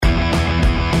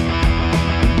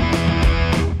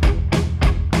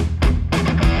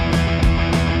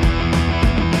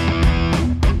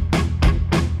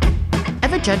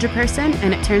judge a person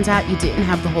and it turns out you didn't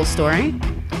have the whole story?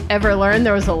 Ever learn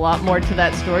there was a lot more to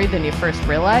that story than you first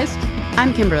realized?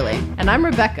 I'm Kimberly. And I'm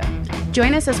Rebecca.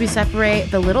 Join us as we separate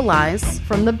the little lies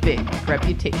from the big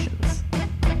reputations.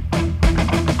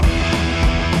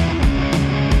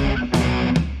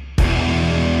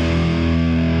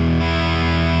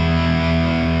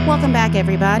 Welcome back,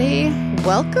 everybody.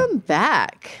 Welcome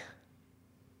back.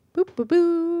 Boop, boop,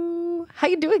 boo. How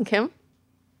you doing, Kim?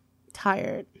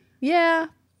 Tired. Yeah,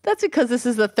 that's because this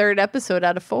is the third episode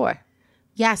out of 4.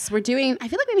 Yes, I feel like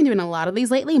we've been doing a lot of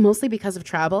these lately, mostly because of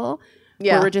travel.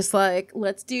 Yeah. Where we're just like,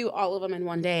 let's do all of them in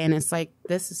one day. And it's like,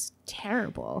 this is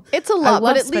terrible. It's a lot, I love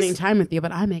but at spending least time with you,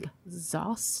 but I'm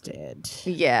exhausted.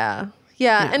 Yeah,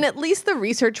 and at least the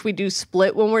research we do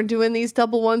split when we're doing these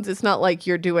double ones. It's not like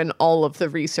you're doing all of the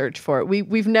research for it.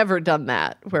 We've never done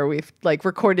that where we've like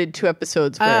recorded 2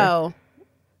 episodes where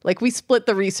like we split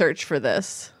the research for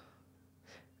this.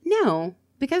 No,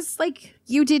 because like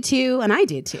you did too and I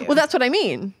did too. Well, that's what I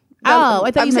mean.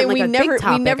 I thought you meant like we a never big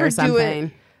topic or do something.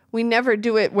 it. We never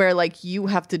do it where like you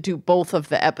have to do both of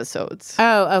the episodes.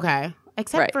 Oh, okay.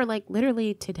 Except Right. for like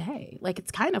literally today. Like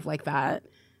it's kind of like that.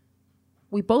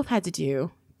 We both had to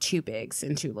do 2 bigs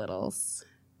and 2 littles,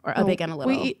 or a big and a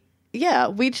little. We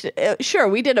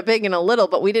did a big and a little,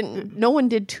 but we didn't. No one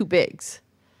did 2 bigs.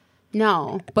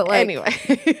 No, but like Anyway,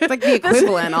 it's like the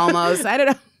equivalent almost. I don't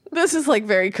know. this is like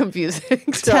very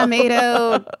confusing. So.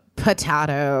 Tomato,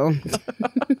 potato.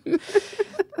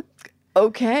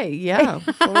 Okay, yeah.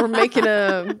 Well, we're making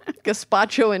a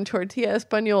gazpacho and tortilla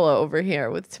española over here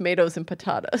with tomatoes and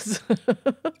potatoes.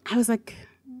 I was like,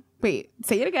 wait,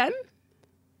 say it again.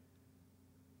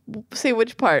 Say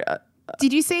which part?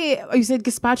 Did you say, you said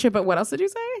gazpacho, but what else did you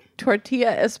say?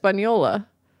 Tortilla española.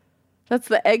 That's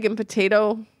the egg and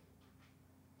potato.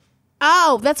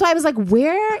 Oh, that's why I was like,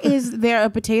 where is there a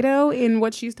potato in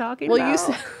what she's talking about? You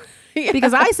said... Yeah.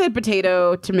 Because I said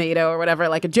potato, tomato, or whatever,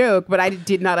 like a joke, but I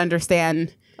did not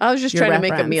understand. I was just trying to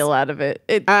make a meal out of it.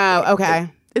 Oh, okay.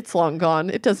 It's long gone.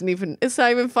 It's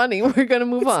not even funny. We're going to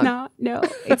move on. It's not. No.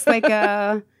 It's like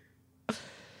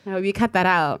no, you cut that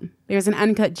out. There's an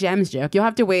uncut gems joke. You'll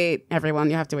have to wait, everyone.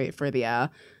 You'll have to wait for the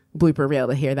blooper reel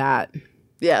to hear that.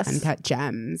 Yes. Uncut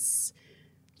gems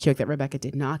joke that Rebecca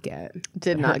did not get.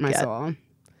 Did not hurt my get. soul.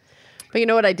 But you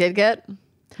know what I did get?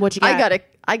 What you got?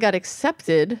 I got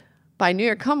accepted by New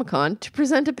York Comic Con to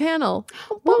present a panel.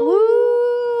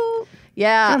 Woo!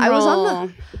 Yeah, Drum roll.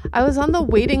 I was on the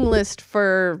waiting list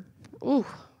for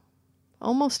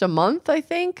almost a month, I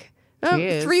think.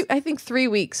 Jeez. I think 3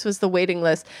 weeks was the waiting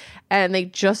list, and they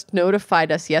just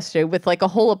notified us yesterday with like a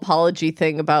whole apology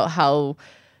thing about how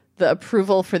the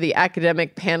approval for the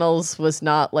academic panels was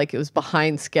not like it was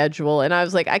behind schedule. And I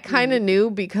was like, I kind of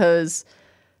knew because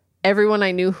everyone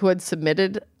I knew who had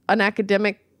submitted an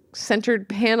academic centered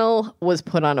panel was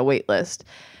put on a wait list.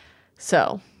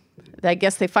 So I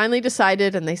guess they finally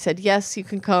decided and they said, yes, you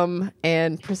can come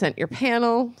and present your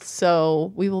panel.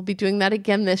 So we will be doing that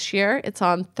again this year. It's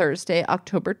on Thursday,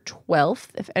 October 12th,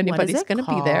 if anybody's going to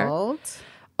be there.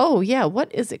 Oh, yeah.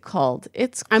 What is it called?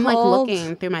 I'm like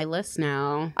looking through my list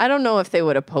now. I don't know if they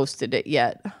would have posted it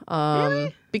yet.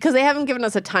 Really? Because they haven't given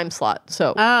us a time slot.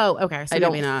 So Oh, okay. So I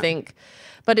maybe don't not. think.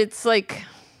 But it's like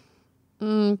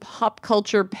pop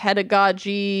culture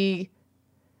pedagogy,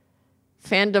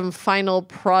 fandom final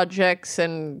projects,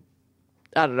 and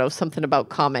I don't know, something about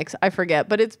comics. I forget.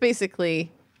 But it's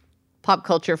basically pop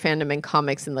culture, fandom, and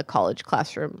comics in the college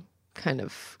classroom kind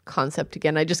of concept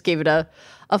again. I just gave it a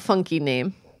funky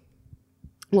name.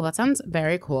 Well, that sounds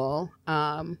very cool.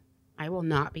 I will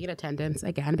not be in attendance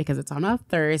again because it's on a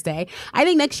Thursday. I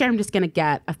think next year I'm just going to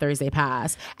get a Thursday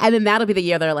pass. And then that'll be the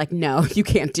year they're like, no, you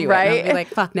can't do it. Right? And I'll be like,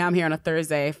 fuck, now I'm here on a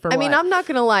Thursday for I what? mean, I'm not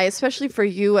going to lie, especially for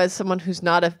you as someone who's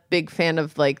not a big fan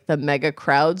of like the mega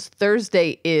crowds,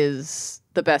 Thursday is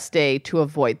the best day to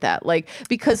avoid that. Like,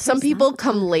 because some people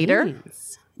come later.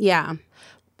 Things. Yeah.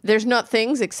 There's not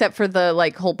things except for the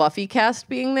like whole Buffy cast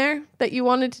being there that you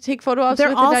wanted to take photo ops They're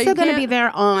with. And now also you going to can't. be there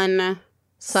on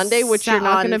Sunday, which you're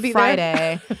not going to be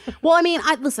Friday. there. Well, I mean,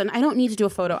 listen, I don't need to do a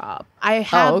photo op. I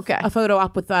have okay. a photo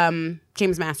op with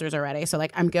James Masters already, so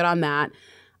like I'm good on that.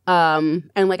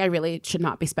 And like I really should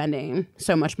not be spending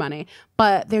so much money,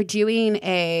 but they're doing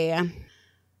a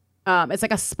it's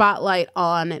like a spotlight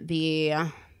on the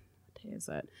what day is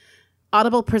it?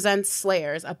 Audible presents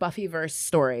Slayers, a Buffyverse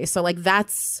story. So like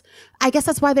I guess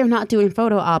that's why they're not doing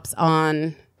photo ops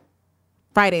on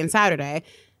Friday and Saturday.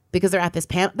 Because they're at this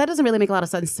panel. That doesn't really make a lot of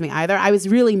sense to me either. I was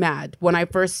really mad when I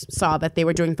first saw that they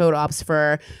were doing photo ops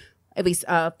for at least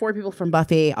 4 people from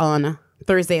Buffy on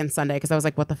Thursday and Sunday. Because I was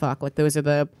like, what the fuck? Like those are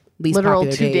the least literal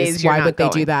popular 2 days you're Why not would they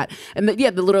going. do that? And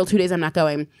the literal 2 days I'm not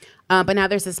going. But now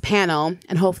there's this panel,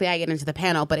 and hopefully I get into the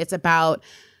panel. But it's about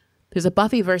there's a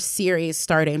Buffyverse series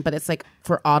starting, but it's like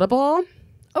for Audible.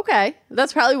 Okay,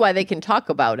 that's probably why they can talk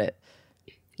about it.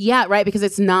 Yeah, right. Because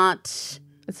it's not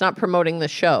promoting the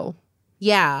show.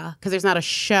 Yeah, because there's not a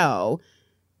show.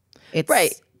 It's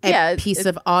right. a piece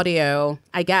of audio,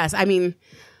 I guess. I mean,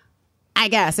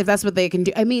 if that's what they can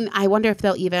do. I mean, I wonder if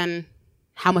they'll even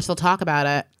how much they'll talk about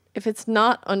it. If it's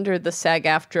not under the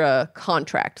SAG-AFTRA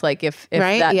contract, like if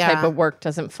Right? that Yeah. type of work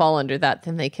doesn't fall under that,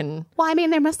 then they can. Well, I mean,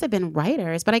 there must have been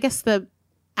writers, but I guess the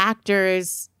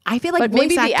actors. I feel like But voice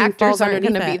maybe the acting actors falls aren't going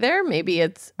underneath to be it. there. Maybe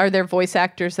are there voice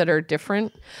actors that are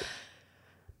different?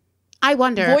 I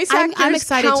wonder. Voice actors I'm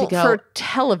excited count to go. for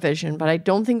television, but I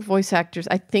don't think voice actors.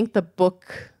 I think the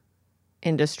book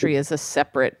industry is a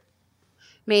separate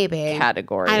Maybe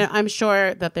category. I'm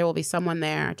sure that there will be someone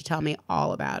there to tell me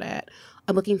all about it.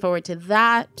 I'm looking forward to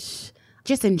that.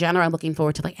 Just in general, I'm looking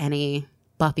forward to like any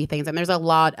Buffy things. And there's a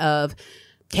lot of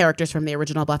characters from the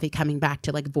original Buffy coming back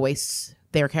to like voice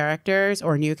their characters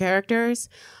or new characters.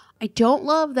 I don't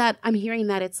love that I'm hearing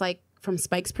that it's like from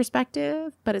Spike's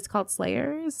perspective, but it's called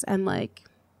Slayers. And like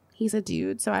he's a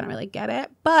dude, so I don't really get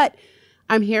it. But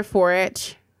I'm here for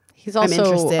it. He's also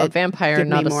interested. a vampire, Give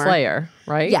not me a more. slayer,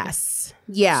 right? Yes.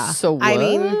 Yeah. So what? I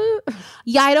mean,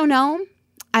 yeah, I don't know.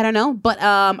 But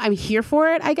I'm here for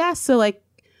it, I guess. So like,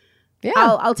 Yeah.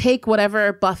 I'll take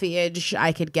whatever Buffyage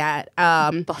I could get.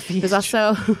 Buffyage. There's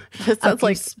also That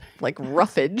sounds like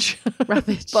roughage.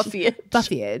 Roughage.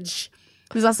 Buffyage.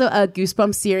 There's also a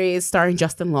Goosebumps series starring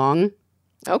Justin Long.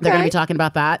 Okay. They're gonna be talking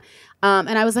about that. And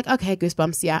I was like, okay,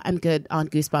 Goosebumps. Yeah, I'm good on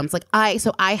Goosebumps. Like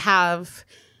I have,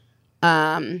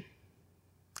 I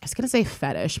was gonna say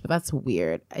fetish, but that's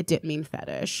weird. I didn't mean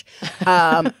fetish.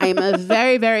 I'm a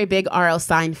very, very big R.L.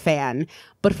 Stine fan,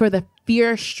 but for the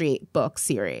Fear Street book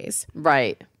series.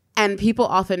 Right. And people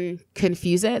often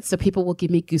confuse it. So people will give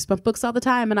me Goosebump books all the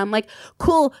time. And I'm like,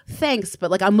 cool, thanks.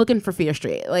 But like, I'm looking for Fear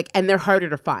Street. Like, and they're harder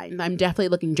to find. I'm definitely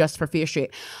looking just for Fear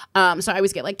Street. So I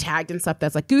always get like tagged and stuff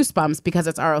that's like Goosebumps because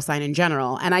it's R.L. Stine in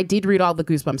general. And I did read all the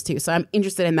Goosebumps too. So I'm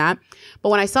interested in that. But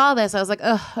when I saw this, I was like,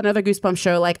 ugh, another Goosebumps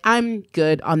show. Like, I'm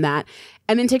good on that.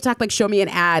 And then TikTok like showed me an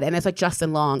ad and it's like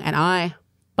Justin Long. And I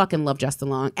fucking love Justin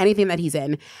Long. Anything that he's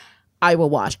in, I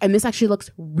will watch. And this actually looks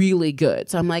really good.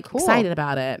 So I'm like excited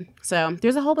about it. So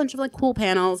there's a whole bunch of like cool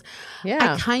panels.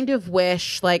 Yeah. I kind of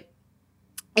wish like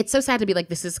it's so sad to be like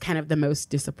this is kind of the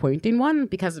most disappointing one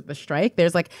because of the strike.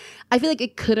 There's like I feel like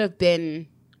it could have been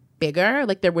bigger.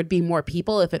 Like there would be more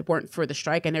people if it weren't for the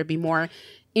strike and there'd be more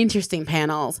interesting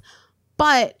panels.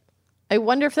 But I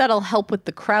wonder if that'll help with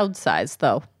the crowd size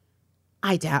though.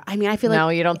 I doubt. I mean, I feel like No,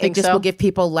 you don't think it just so? will give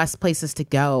people less places to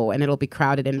go and it'll be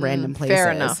crowded in random places.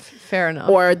 Fair enough.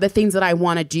 Or the things that I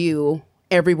want to do,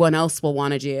 everyone else will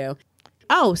want to do.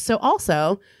 Oh, so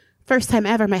also, first time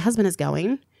ever, my husband is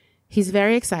going. He's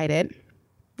very excited.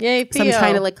 Yay, So I'm Pio.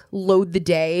 trying to like load the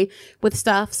day with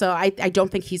stuff. So I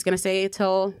don't think he's going to stay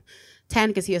till 10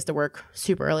 because he has to work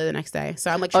super early the next day.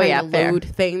 So I'm like trying to fair. load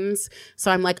things.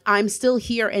 So I'm like, I'm still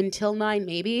here until 9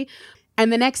 maybe.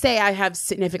 And the next day I have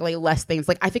significantly less things.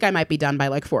 Like I think I might be done by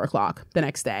like 4:00 the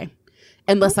next day.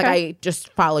 Unless like I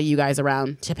just follow you guys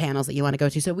around to panels that you want to go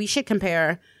to. So we should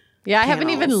compare. Yeah, I haven't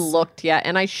even panels. looked yet,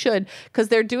 and I should because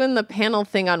they're doing the panel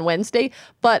thing on Wednesday.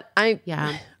 But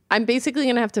I'm basically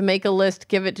gonna have to make a list,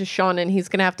 give it to Sean, and he's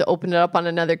gonna have to open it up on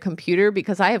another computer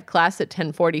because I have class at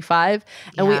 10:45,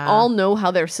 and we Yeah. all know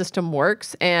how their system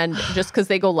works. And just because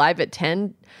they go live at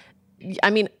 10, I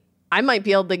mean, I might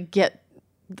be able to get.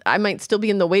 I might still be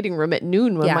in the waiting room at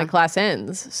noon when my class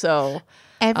ends. So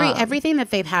Everything that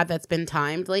they've had that's been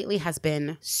timed lately has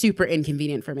been super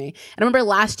inconvenient for me. And I remember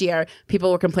last year people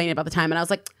were complaining about the time, and I was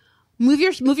like, move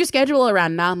your schedule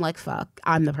around. Now I'm like, fuck,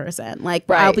 I'm the person. Like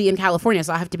I'll be in California,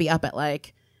 so I have to be up at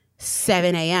like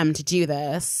 7 a.m. to do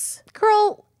this.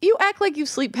 girl, you act like you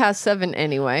sleep past 7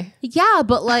 anyway. Yeah,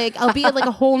 but like I'll be at like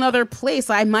a whole nother place.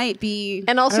 I might be,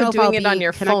 And I also don't know if doing I'll it on be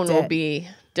your phone will connected. be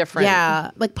different.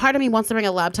 Yeah, like part of me wants to bring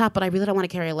a laptop, but I really don't want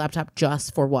to carry a laptop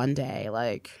just for one day.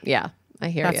 Like Yeah, I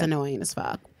hear that's you. annoying as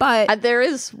fuck. But There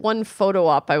is one photo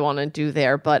op I want to do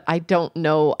there, but I don't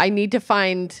know. I need to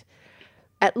find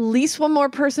at least one more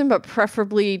person, but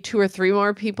preferably 2 or 3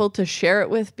 more people to share it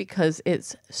with because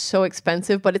it's so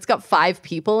expensive. But it's got 5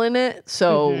 people in it,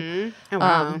 so. Oh,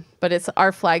 wow. But it's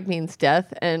Our Flag Means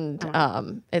Death,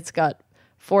 and it's got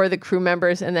 4 of the crew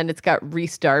members, and then it's got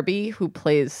Rhys Darby, who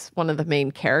plays one of the main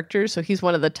characters. So he's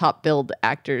one of the top billed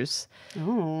actors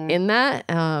in that.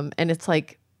 And it's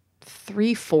like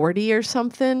 $340 or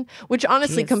something, which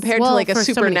honestly Jeez. compared to Well, like a for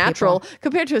so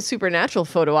many supernatural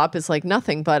photo op is like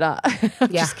nothing, but I'm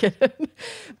Yeah. just kidding.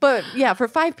 But yeah, for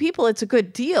 5 people, it's a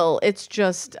good deal. It's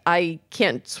just, I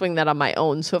can't swing that on my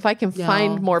own. So if I can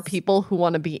find more people who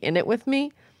want to be in it with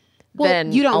me,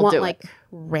 then you don't I'll want do like it.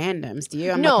 randoms, do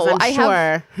you? No, I'm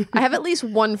sure. I have at least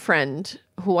one friend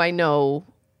who I know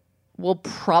will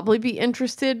probably be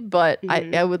interested, but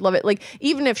I would love it. Like,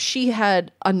 even if she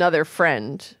had another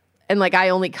friend and like I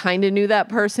only kind of knew that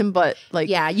person, but like,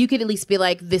 Yeah, you could at least be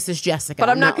like, this is Jessica. but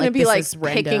I'm not going to be this like is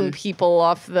picking random. people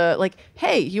off the like,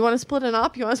 hey, you want to split an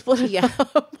op? You want to split it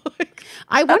up? Like,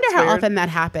 I wonder that's how weird. often that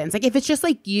happens. Like if it's just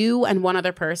like you and one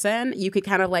other person, you could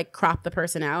kind of like crop the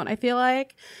person out, I feel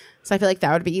like. So I feel like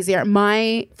that would be easier.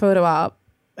 My photo op,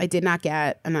 I did not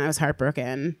get, and I was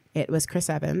heartbroken. It was Chris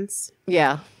Evans.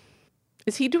 Yeah.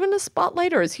 Is he doing a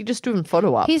spotlight or is he just doing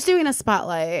photo ops? He's doing a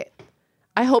spotlight.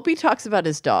 I hope he talks about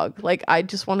his dog. Like, I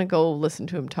just want to go listen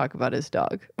to him talk about his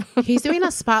dog. He's doing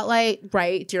a spotlight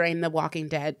right during the Walking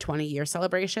Dead 20-year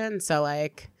celebration. So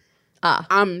like,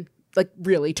 I'm like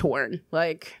really torn.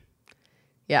 Like,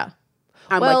 Yeah.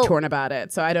 I'm Well- like torn about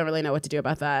it. So I don't really know what to do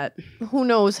about that. Who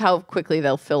knows how quickly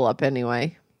they'll fill up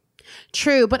anyway.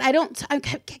 True, but I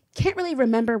can't really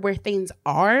remember where things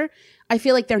are. I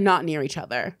feel like they're not near each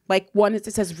other. Like one, it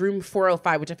says room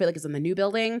 405, which I feel like is in the new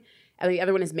building. And the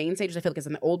other one is main stage, which I feel like is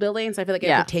in the old building. So I feel like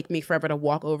it would take me forever to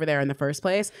walk over there in the first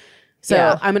place.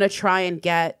 So I'm going to try and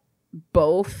get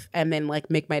both and then like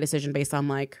make my decision based on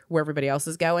like where everybody else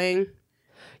is going.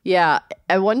 Yeah.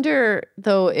 I wonder,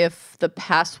 though, if the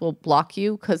pass will block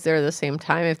you because they're at the same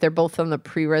time, if they're both on the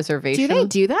pre-reservation. Do they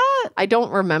do that? I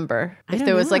don't remember. If don't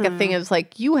there was like a know. thing, it was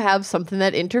like, you have something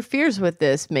that interferes with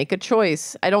this. Make a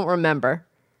choice. I don't remember.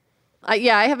 I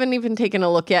haven't even taken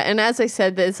a look yet. And as I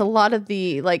said, there's a lot of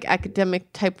the like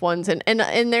academic type ones, and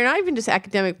they're not even just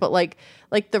academic, but like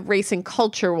the race and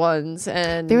culture ones.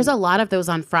 And There's a lot of those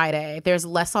on Friday. There's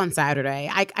less on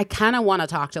Saturday. I kind of want to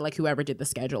talk to like whoever did the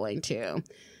scheduling too,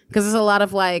 because there's a lot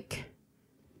of like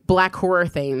black horror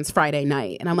things Friday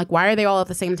night, and I'm like, why are they all at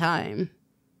the same time?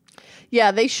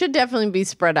 Yeah, they should definitely be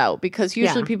spread out because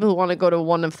usually Yeah. people who want to go to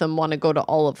one of them want to go to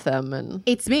all of them. And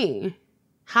It's me.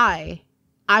 Hi.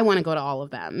 I want to go to all of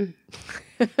them.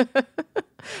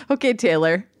 okay,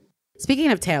 Taylor.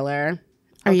 Speaking of Taylor,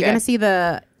 are you Okay. going to see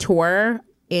the tour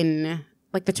in,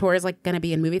 like, the tour is, like, going to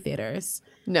be in movie theaters?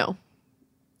 No,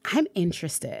 I'm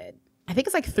interested. I think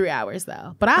it's, like, 3 hours,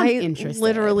 though. But I'm interested.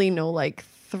 literally know like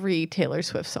 3 Taylor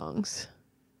Swift songs.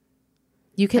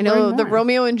 You can I know learn the more.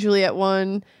 Romeo and Juliet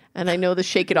one, and I know the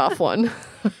Shake It Off one.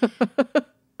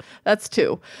 That's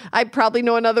 2. I probably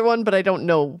know another one, but I don't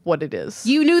know what it is.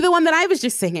 You knew the one that I was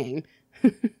just singing.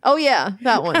 Oh yeah,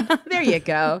 that one. There you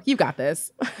go. You got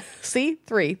this. See,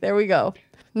 3. There we go.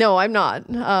 No, I'm not.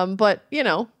 But you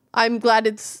know, I'm glad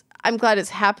it's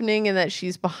happening and that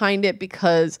she's behind it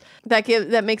because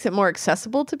that makes it more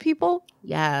accessible to people.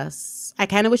 Yes. I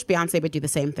kind of wish Beyonce would do the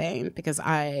same thing because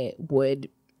I would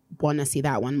want to see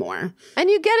that one more. And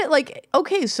you get it, like,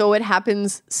 okay, so it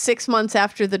happens 6 months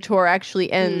after the tour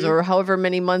actually ends or however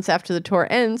many months after the tour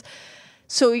ends.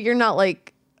 So you're not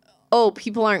like, oh,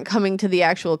 people aren't coming to the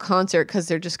actual concert because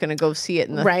they're just going to go see it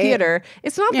in the theater.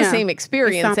 It's not the same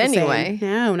experience anyway.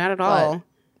 No, not at all.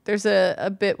 There's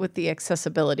a bit with the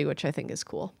accessibility, which I think is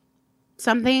cool.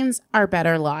 Some things are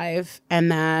better live,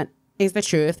 and that is the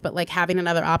truth. But like having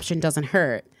another option doesn't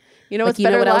hurt. You know Like what's you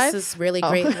know better what live? else is really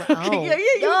great? Oh. Yeah,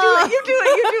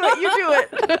 you do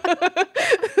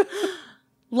it.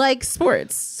 Like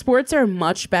sports. Sports are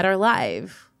much better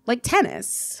live. Like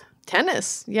tennis.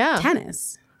 Tennis, yeah.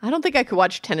 Tennis. I don't think I could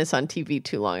watch tennis on TV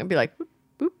too long. I'd be like, boop,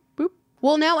 boop, boop.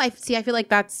 Well, no, I feel like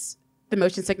that's the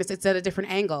motion sickness. It's at a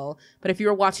different angle. But if you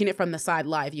were watching it from the side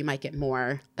live, you might get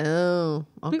more. Oh,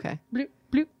 okay. Bloop,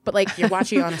 bloop. But like you're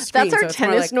watching it on a screen. That's our so it's more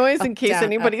tennis like noise up, in case down,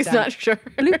 anybody's up, down. not sure.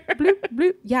 Bloop, bloop,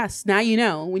 bloop. Yes, now you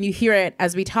know when you hear it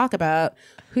as we talk about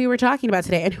who we're talking about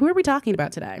today. And who are we talking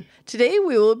about today? Today,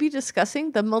 we will be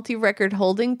discussing the multi-record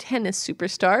holding tennis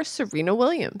superstar, Serena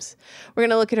Williams. We're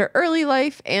going to look at her early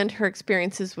life and her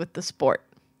experiences with the sport.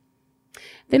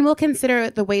 Then we'll consider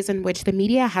the ways in which the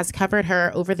media has covered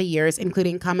her over the years,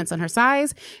 including comments on her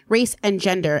size, race, and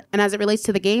gender, and as it relates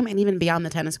to the game and even beyond the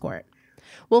tennis court.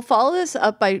 We'll follow this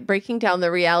up by breaking down the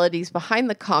realities behind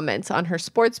the comments on her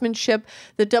sportsmanship,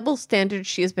 the double standards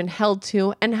she has been held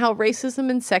to, and how racism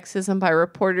and sexism by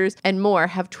reporters and more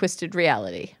have twisted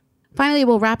reality. Finally,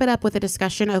 we'll wrap it up with a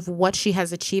discussion of what she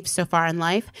has achieved so far in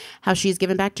life, how she's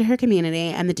given back to her community,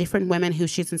 and the different women who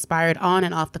she's inspired on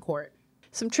and off the court.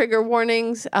 Some trigger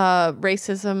warnings,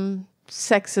 racism,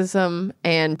 sexism,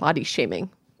 and body shaming.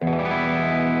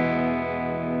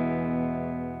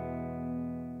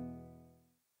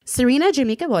 Serena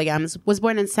Jamaica Williams was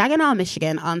born in Saginaw,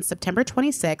 Michigan on September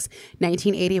 26,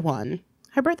 1981.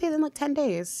 Her birthday's in like 10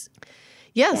 days.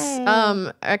 Yes.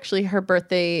 Yay. Actually, her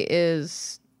birthday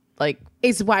is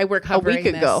is why we're covering a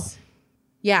week ago.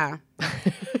 Yeah.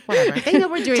 Whatever. They know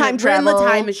we're doing Time it. We're in the travel.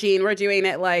 time machine. We're doing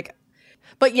it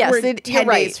But yes, we're 10 you're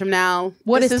right. days from now.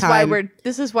 This is why time?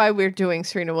 this is why we're doing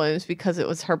Serena Williams, because it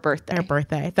was her birthday. Her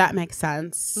birthday. That makes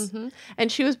sense.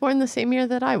 And she was born the same year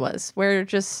that I was. We're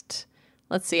just,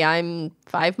 let's see, I'm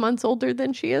 5 months older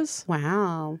than she is.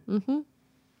 Wow. Mm-hmm.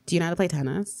 Do you know how to play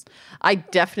tennis? I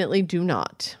definitely do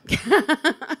not.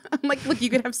 I'm like, look, you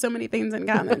could have so many things in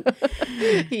common.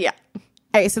 Yeah.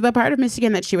 Okay, so the part of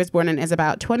Michigan that she was born in is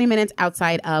about 20 minutes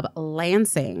outside of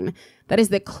Lansing. That is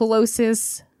the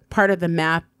closest part of the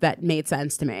map that made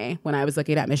sense to me when I was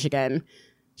looking at Michigan.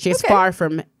 She is far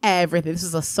from everything. This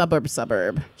is a suburb.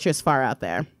 She was far out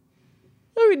there.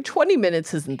 I mean, 20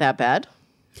 minutes isn't that bad.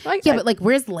 But like,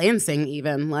 where's Lansing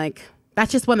even? Like,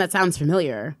 that's just one that sounds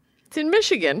familiar. It's in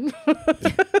Michigan.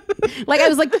 Like, I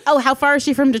was like, oh, how far is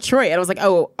she from Detroit? And I was like,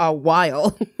 oh, a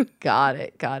while. Got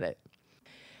it.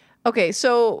 Okay,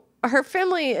 so her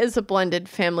family is a blended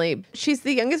family. She's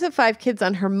the youngest of 5 kids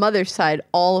on her mother's side,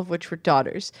 all of which were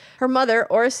daughters. Her mother,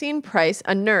 Oracene Price,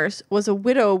 a nurse, was a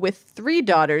widow with 3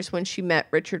 daughters when she met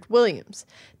Richard Williams.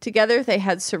 Together, they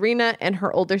had Serena and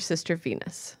her older sister,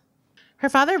 Venus. Her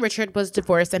father, Richard, was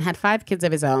divorced and had 5 kids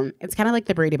of his own. It's kind of like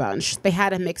the Brady Bunch. He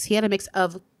had a mix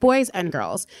of boys and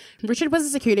girls. Richard was a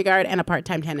security guard and a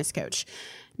part-time tennis coach.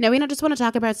 Now, we don't just want to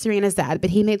talk about Serena's dad,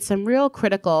 but he made some real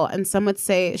critical and some would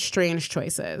say strange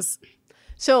choices.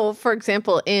 So, for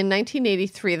example, in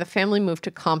 1983, the family moved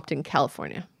to Compton,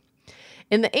 California.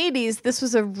 In the 80s, this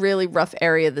was a really rough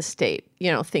area of the state.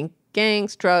 Think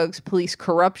gangs, drugs, police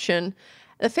corruption.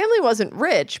 The family wasn't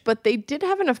rich, but they did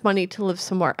have enough money to live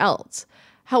somewhere else.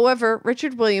 However,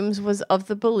 Richard Williams was of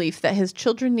the belief that his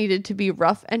children needed to be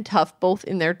rough and tough both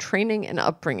in their training and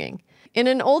upbringing. In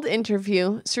an old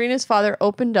interview, Serena's father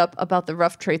opened up about the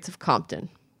rough traits of Compton.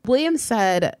 Williams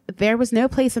said there was no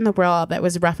place in the world that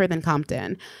was rougher than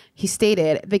Compton. He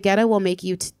stated, the ghetto will make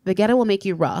you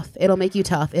rough. It'll make you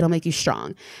tough. It'll make you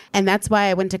strong. And that's why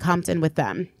I went to Compton with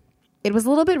them. It was a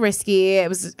little bit risky, it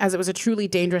was a truly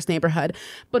dangerous neighborhood.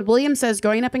 But Williams says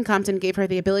growing up in Compton gave her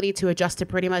the ability to adjust to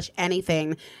pretty much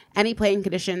anything, any playing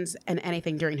conditions, and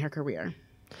anything during her career.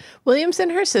 Williams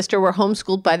and her sister were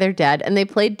homeschooled by their dad, and they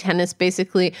played tennis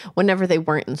basically whenever they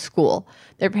weren't in school.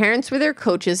 Their parents were their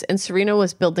coaches, and Serena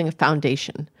was building a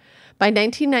foundation. By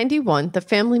 1991, the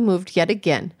family moved yet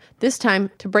again, this time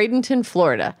to Bradenton,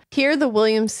 Florida. Here, the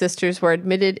Williams sisters were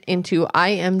admitted into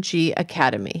IMG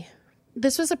Academy.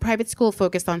 This was a private school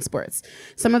focused on sports.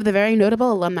 Some of the very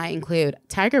notable alumni include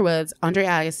Tiger Woods, Andre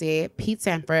Agassi, Pete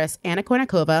Sampras, Anna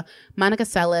Kournikova, Monica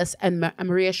Seles, and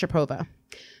Maria Sharapova.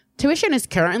 Tuition is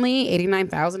currently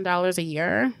 $89,000 a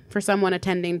year for someone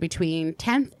attending between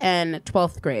 10th and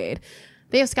 12th grade.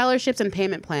 They have scholarships and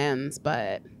payment plans,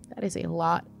 but that is a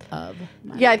lot of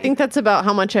money. Yeah, I think that's about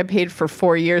how much I paid for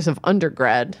 4 years of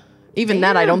undergrad. Even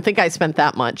that, I don't think I spent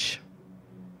that much.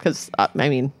 Because,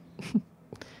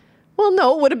 well,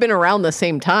 no, it would have been around the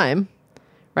same time,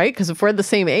 right? Because if we're the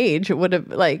same age, it would have,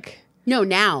 No,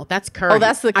 now. That's current. Oh,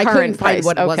 that's the current I couldn't price. find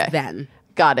what it was Okay. then.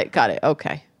 Got it.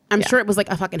 Okay. I'm sure it was like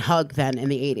a fucking hug then in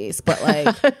the 80s,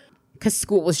 but because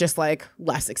school was just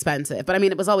less expensive. But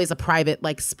it was always a private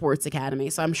sports academy.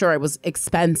 So I'm sure it was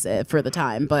expensive for the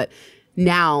time. But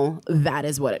now that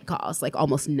is what it costs,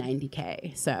 almost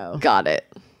 $90K. So Got it.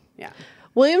 yeah.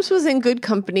 Williams was in good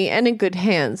company and in good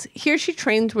hands. Here she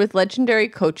trained with legendary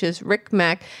coaches Rick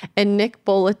Mack and Nick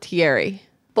Bollettieri.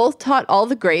 Both taught all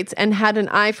the greats and had an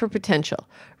eye for potential.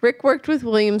 Rick worked with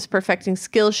Williams, perfecting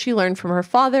skills she learned from her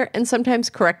father and sometimes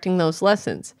correcting those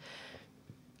lessons.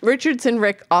 Richards and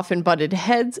Rick often butted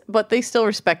heads, but they still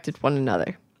respected one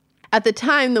another. At the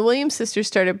time, the Williams sisters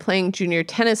started playing junior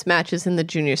tennis matches in the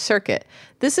junior circuit.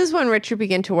 This is when Richard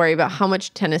began to worry about how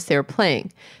much tennis they were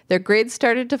playing. Their grades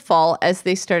started to fall as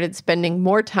they started spending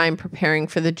more time preparing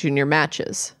for the junior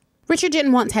matches. Richard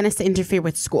didn't want tennis to interfere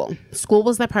with school. School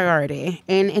was their priority.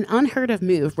 In an unheard of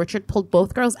move, Richard pulled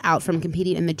both girls out from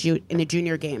competing in the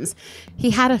junior games. He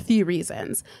had a few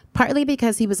reasons, partly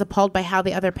because he was appalled by how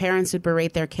the other parents would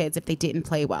berate their kids if they didn't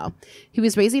play well. He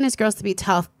was raising his girls to be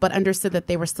tough, but understood that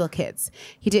they were still kids.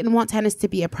 He didn't want tennis to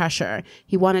be a pressure.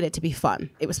 He wanted it to be fun.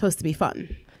 It was supposed to be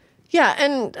fun. Yeah,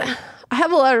 and I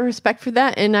have a lot of respect for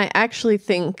that, and I actually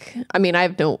think, I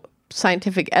have no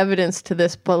scientific evidence to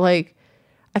this, but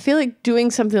I feel like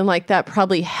doing something like that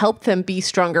probably helped them be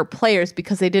stronger players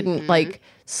because they didn't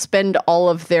spend all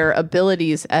of their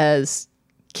abilities as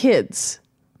kids,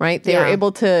 right? They were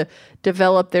able to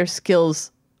develop their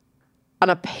skills on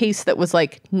a pace that was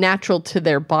like natural to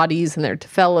their bodies and their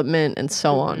development and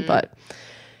so on. But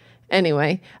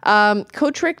anyway,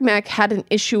 Coach Rick Mack had an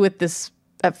issue with this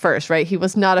at first, right? He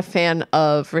was not a fan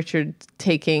of Richard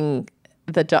taking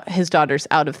his daughters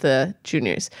out of the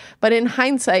juniors. But in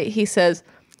hindsight, he says,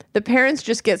 the parents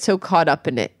just get so caught up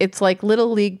in it. It's like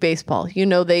Little League baseball. You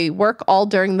know, they work all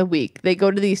during the week. They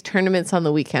go to these tournaments on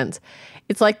the weekends.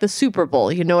 It's like the Super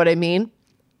Bowl. You know what I mean?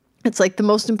 It's like the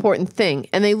most important thing.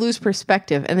 And they lose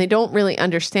perspective and they don't really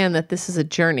understand that this is a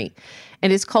journey.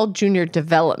 And it's called junior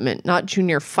development, not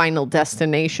junior final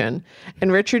destination.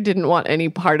 And Richard didn't want any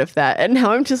part of that. And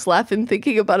now I'm just laughing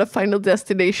thinking about a Final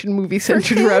Destination movie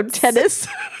centered around tennis.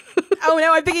 Oh,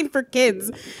 no, I'm thinking for kids.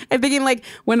 I'm thinking like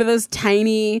one of those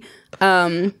tiny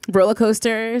roller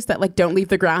coasters that like don't leave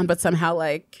the ground, but somehow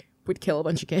like would kill a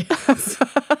bunch of kids.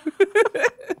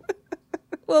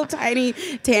 Little tiny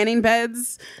tanning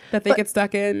beds that they get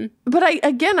stuck in. But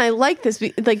I like this.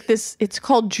 Like this, it's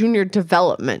called junior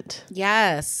development.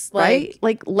 Yes. Right?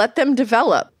 Like let them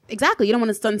develop. Exactly. You don't want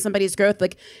to stunt somebody's growth.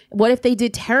 Like what if they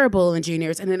did terrible in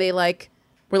juniors and then they like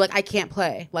were like, I can't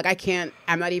play. Like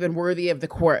I'm not even worthy of the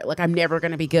court. Like I'm never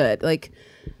going to be good. Like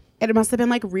it must have been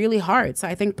like really hard. So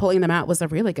I think pulling them out was a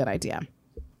really good idea.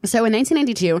 So in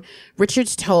 1992,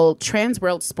 Richards told Trans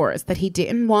World Sports that he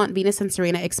didn't want Venus and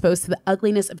Serena exposed to the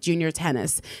ugliness of junior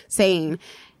tennis, saying,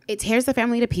 it tears the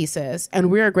family to pieces, and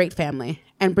we're a great family.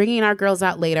 And bringing our girls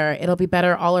out later, it'll be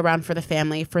better all around for the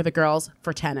family, for the girls,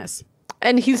 for tennis.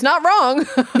 And he's not wrong.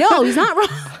 No, he's not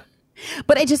wrong.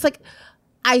 But I just like,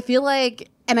 I feel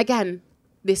like, and again,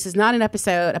 this is not an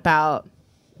episode about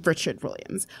Richard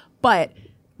Williams, but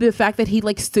the fact that he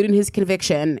like stood in his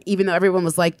conviction, even though everyone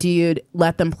was like, dude,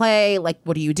 let them play. Like,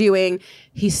 what are you doing?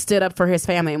 He stood up for his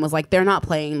family and was like, they're not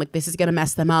playing. Like, this is going to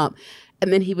mess them up.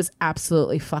 And then he was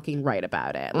absolutely fucking right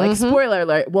about it. Like, spoiler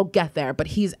alert, we'll get there, but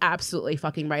he's absolutely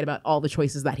fucking right about all the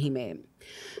choices that he made.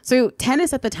 So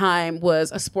tennis at the time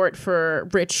was a sport for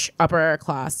rich upper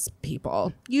class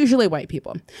people, usually white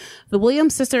people. The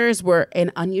Williams sisters were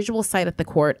an unusual sight at the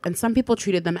court, and some people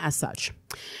treated them as such.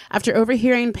 After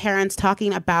overhearing parents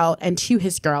talking about and to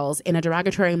his girls in a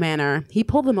derogatory manner, he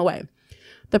pulled them away.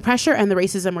 The pressure and the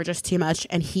racism were just too much,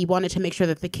 and he wanted to make sure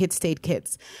that the kids stayed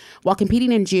kids. While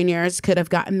competing in juniors could have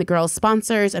gotten the girls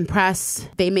sponsors and press,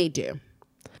 they made do.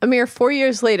 A mere 4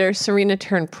 years later, Serena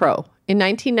turned pro in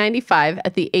 1995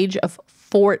 at the age of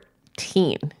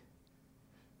 14.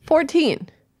 14.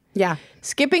 Yeah.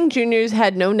 Skipping juniors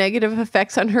had no negative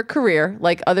effects on her career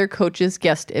like other coaches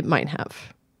guessed it might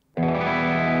have.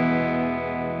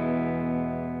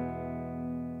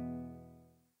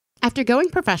 After going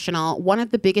professional, one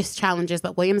of the biggest challenges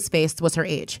that Williams faced was her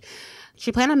age.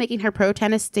 She planned on making her pro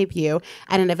tennis debut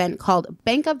at an event called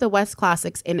Bank of the West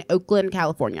Classics in Oakland,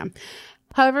 California.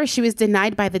 However, she was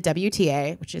denied by the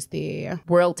WTA, which is the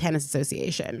World Tennis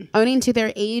Association, owing to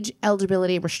their age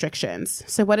eligibility restrictions.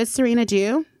 So what did Serena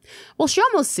do? Well, she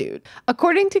almost sued.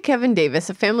 According to Kevin Davis,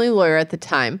 a family lawyer at the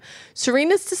time,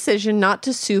 Serena's decision not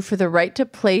to sue for the right to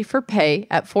play for pay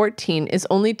at 14 is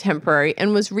only temporary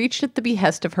and was reached at the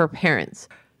behest of her parents.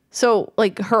 So,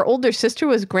 like, her older sister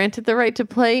was granted the right to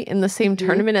play in the same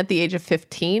tournament at the age of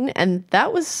 15, and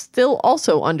that was still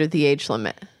also under the age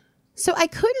limit. So I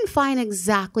couldn't find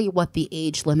exactly what the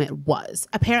age limit was.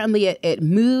 Apparently it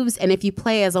moves, and if you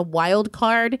play as a wild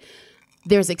card,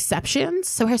 there's exceptions.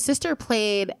 So her sister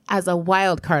played as a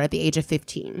wild card at the age of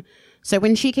 15. So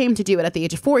when she came to do it at the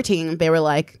age of 14, they were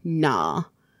like, nah.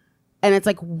 And it's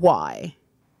like, why?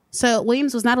 So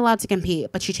Williams was not allowed to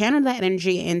compete, but she channeled that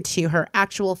energy into her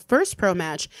actual first pro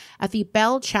match at the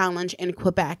Bell Challenge in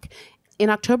Quebec in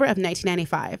October of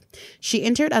 1995. She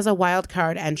entered as a wild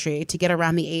card entry to get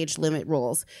around the age limit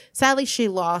rules. Sadly, she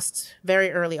lost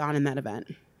very early on in that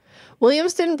event.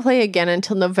 Williams didn't play again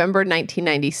until November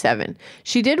 1997.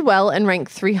 She did well and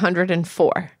ranked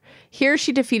 304. Here,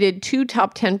 she defeated 2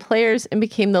 top 10 players and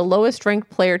became the lowest ranked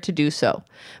player to do so.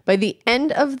 By the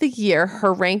end of the year,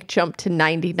 her rank jumped to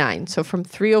 99, so from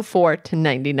 304 to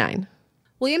 99.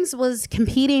 Williams was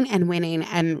competing and winning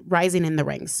and rising in the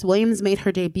ranks. Williams made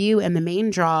her debut in the main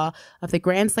draw of the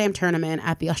Grand Slam tournament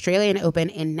at the Australian Open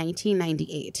in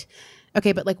 1998.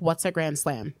 Okay, but like, what's a Grand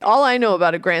Slam? All I know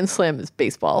about a Grand Slam is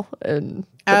baseball, and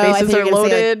the bases are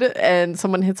loaded, and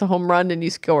someone hits a home run, and you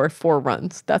score 4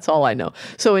 runs. That's all I know.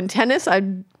 So in tennis,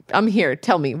 I'm here.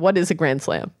 Tell me, what is a Grand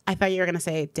Slam? I thought you were going to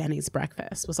say Denny's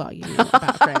breakfast was all you knew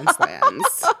about Grand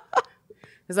Slams.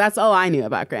 Because that's all I knew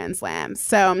about Grand Slams.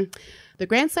 So the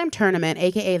Grand Slam tournament,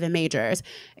 aka the Majors,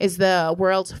 is the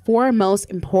world's 4 most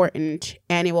important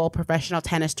annual professional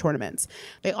tennis tournaments.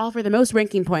 They offer the most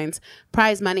ranking points,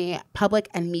 prize money, public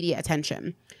and media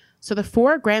attention. So the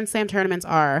 4 Grand Slam tournaments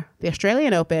are the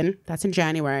Australian Open, that's in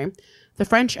January, the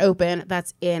French Open,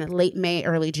 that's in late May,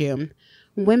 early June,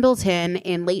 Wimbledon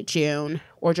in late June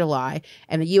or July,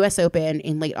 and the U.S. Open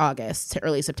in late August to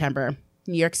early September.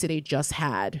 New York City just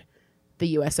had the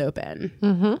U.S. Open.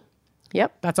 Mm-hmm.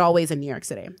 Yep. That's always in New York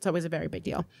City. It's always a very big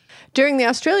deal. During the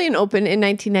Australian Open in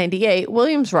 1998,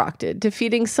 Williams rocked it,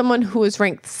 defeating someone who was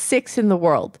ranked 6th in the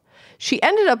world. She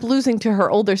ended up losing to her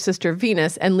older sister,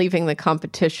 Venus, and leaving the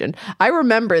competition. I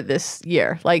remember this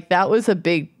year. Like, that was a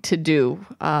big to-do,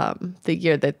 the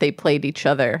year that they played each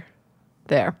other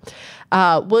there.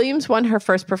 Williams won her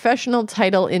first professional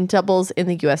title in doubles in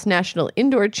the U.S. National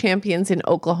Indoor Champions in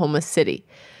Oklahoma City.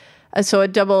 So a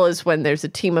double is when there's a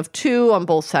team of 2 on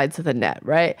both sides of the net,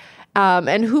 right?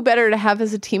 And who better to have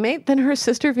as a teammate than her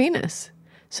sister, Venus?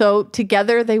 So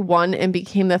together they won and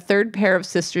became the 3rd pair of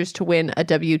sisters to win a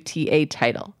WTA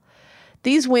title.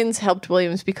 These wins helped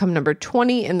Williams become number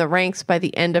 20 in the ranks by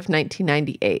the end of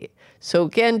 1998. So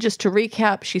again, just to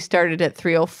recap, she started at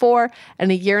 304, and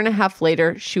a year and a half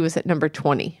later, she was at number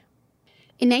 20.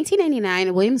 In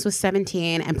 1999, Williams was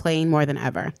 17 and playing more than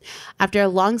ever. After a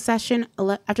long season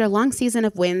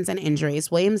of wins and injuries,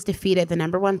 Williams defeated the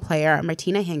number 1 player,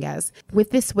 Martina Hingis.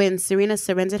 With this win, Serena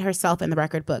cemented herself in the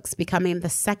record books, becoming the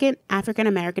 2nd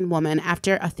African-American woman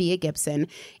after Althea Gibson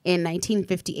in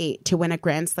 1958 to win a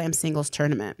Grand Slam singles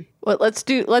tournament. Well, let's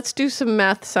do some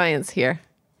math science here.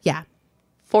 Yeah.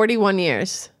 41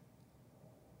 years.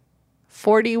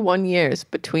 41 years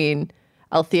between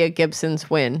Althea Gibson's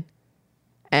win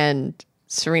and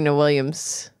Serena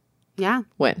Williams'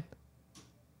 win.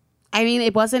 I mean,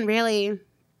 it wasn't really,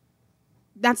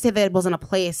 not to say that it wasn't a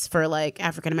place for, like,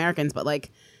 African Americans, but, like,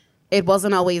 it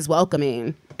wasn't always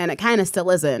welcoming, and it kind of still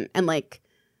isn't. And, like,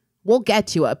 we'll get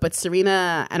to it, but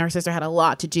Serena and her sister had a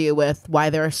lot to do with why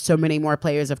there are so many more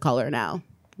players of color now.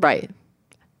 Right.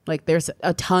 Like, there's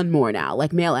a ton more now,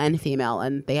 like, male and female,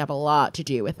 and they have a lot to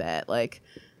do with it. Like,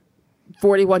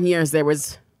 41 years, there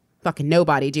was fucking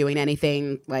nobody doing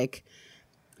anything. Like,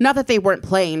 not that they weren't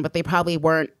playing, but they probably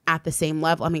weren't at the same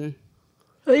level. I mean,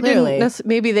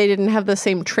 maybe they didn't have the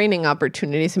same training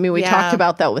opportunities. I mean, we talked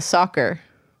about that with soccer,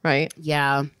 right?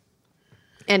 Yeah.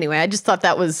 Anyway, I just thought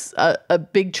that was a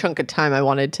big chunk of time I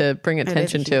wanted to bring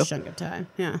attention to. It is a huge chunk of time,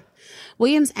 yeah.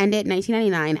 Williams ended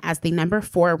 1999 as the number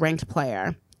 4 ranked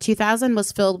player. 2000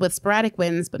 was filled with sporadic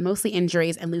wins, but mostly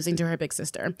injuries and losing to her big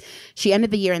sister. She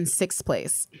ended the year in 6th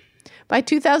place. By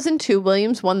 2002,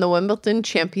 Williams won the Wimbledon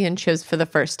Championships for the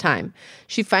first time.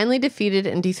 She finally defeated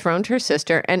and dethroned her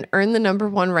sister and earned the number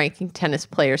 1 ranking tennis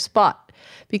player spot,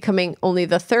 becoming only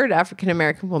the 3rd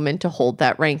African-American woman to hold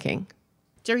that ranking.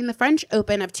 During the French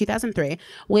Open of 2003,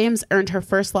 Williams earned her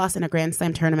first loss in a Grand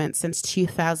Slam tournament since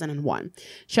 2001.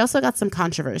 She also got some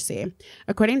controversy.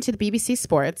 According to the BBC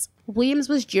Sports, Williams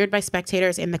was jeered by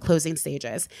spectators in the closing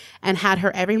stages and had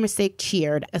her every mistake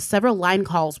cheered, as several line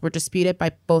calls were disputed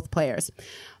by both players.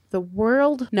 The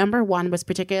world number 1 was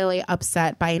particularly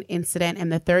upset by an incident in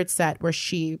the 3rd set where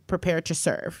she prepared to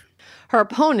serve. Her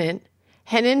opponent,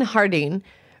 Henin Harding,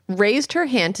 raised her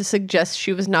hand to suggest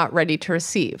she was not ready to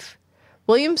receive.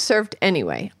 Williams served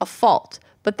anyway, a fault,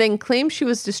 but then claimed she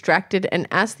was distracted and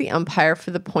asked the umpire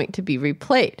for the point to be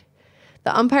replayed.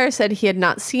 The umpire said he had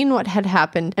not seen what had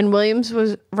happened, and Williams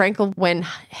was rankled when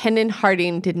Henin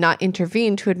Harding did not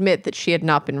intervene to admit that she had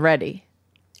not been ready.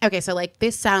 Okay, so, like,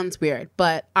 this sounds weird,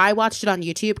 but I watched it on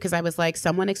YouTube because I was like,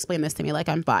 someone explain this to me like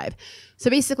I'm 5. So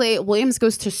basically, Williams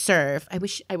goes to serve. I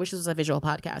wish this was a visual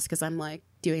podcast because I'm, like,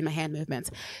 doing my hand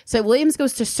movements. So Williams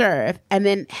goes to serve, and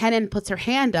then Henin puts her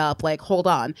hand up, like, hold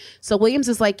on. So Williams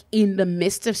is, like, in the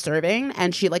midst of serving,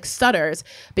 and she, like, stutters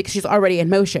because she's already in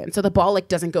motion. So the ball, like,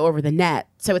 doesn't go over the net.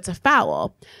 So it's a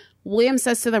foul. Williams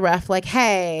says to the ref, like,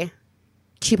 hey,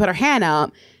 she put her hand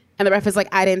up. And the ref is like,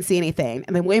 I didn't see anything.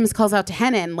 And then Williams calls out to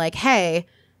Henin, like, hey,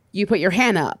 you put your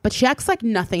hand up. But she acts like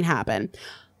nothing happened.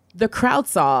 The crowd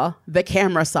saw, the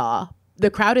camera saw.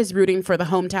 The crowd is rooting for the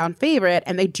hometown favorite,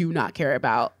 and they do not care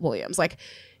about Williams. Like,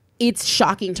 it's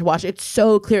shocking to watch. It's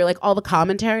so clear. Like, all the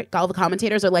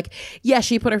commentators are like, yeah,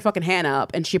 she put her fucking hand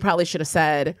up. And she probably should have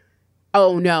said,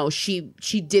 oh, no, she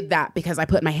did that because I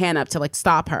put my hand up to, like,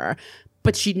 stop her.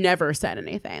 But she never said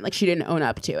anything. Like, she didn't own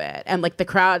up to it. And, like, the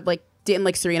crowd, like, didn't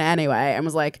like Serena anyway and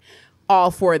was like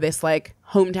all for this like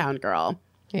hometown girl.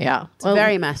 Yeah. It's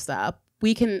very messed up.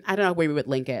 I don't know where we would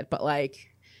link it, but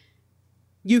like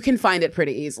you can find it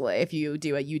pretty easily if you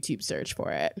do a YouTube search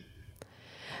for it.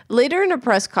 Later in a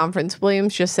press conference,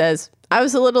 Williams just says, I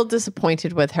was a little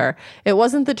disappointed with her. It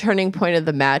wasn't the turning point of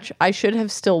the match. I should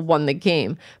have still won the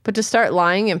game, but to start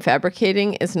lying and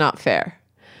fabricating is not fair.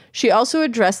 She also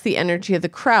addressed the energy of the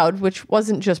crowd, which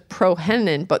wasn't just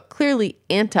pro-Henin, but clearly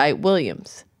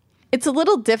anti-Williams. "It's a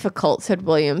little difficult," said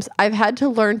Williams. "I've had to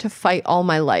learn to fight all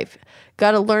my life.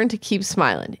 Gotta learn to keep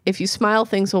smiling. If you smile,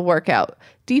 things will work out.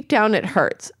 Deep down, it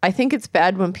hurts. I think it's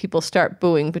bad when people start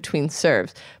booing between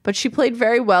serves, but she played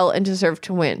very well and deserved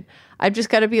to win. I've just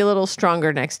got to be a little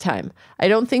stronger next time. I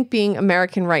don't think being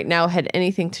American right now had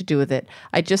anything to do with it.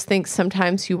 I just think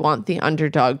sometimes you want the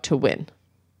underdog to win."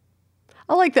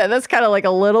 I like that. That's kind of like a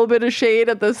little bit of shade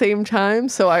at the same time.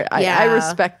 So I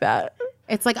respect that.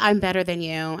 It's like, I'm better than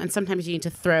you. And sometimes you need to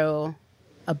throw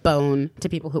a bone to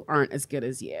people who aren't as good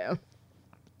as you.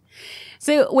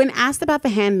 So when asked about the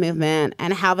hand movement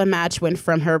and how the match went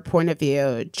from her point of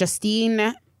view,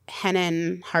 Justine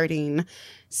Henin Harding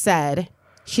said,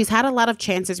 "She's had a lot of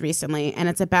chances recently, and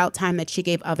it's about time that she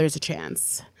gave others a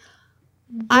chance."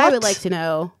 What? I would like to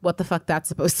know what the fuck that's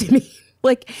supposed to mean.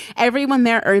 Like, everyone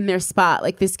there earned their spot.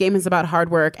 Like, this game is about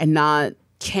hard work and not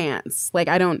chance. Like,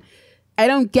 I don't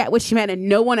get what she meant, and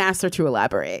no one asked her to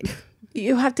elaborate.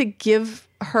 You have to give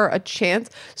her a chance.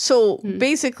 So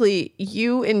basically,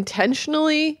 you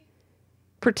intentionally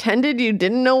pretended you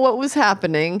didn't know what was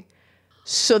happening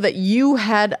so that you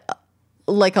had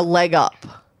like a leg up.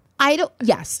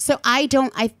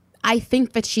 I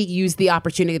think that she used the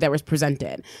opportunity that was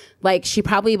presented. Like, she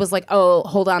probably was like, "Oh,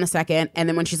 hold on a second." And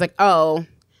then when she's like, "Oh,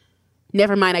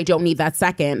 never mind, I don't need that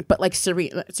second." But like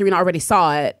Serena already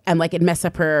saw it and like it messed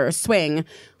up her swing.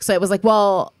 So it was like,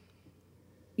 well,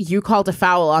 you called a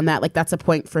foul on that. Like, that's a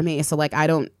point for me. So like,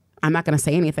 I'm not going to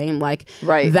say anything. Like,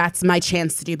 right. That's my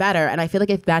chance to do better. And I feel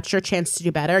like if that's your chance to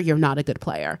do better, you're not a good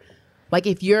player. Like,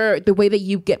 if the way that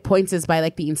you get points is by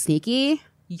like being sneaky,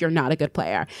 you're not a good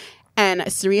player.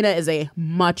 And Serena is a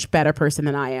much better person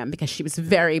than I am because she was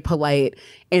very polite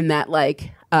in that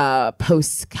like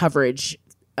post coverage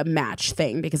match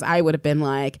thing, because I would have been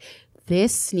like,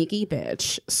 this sneaky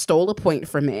bitch stole a point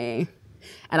from me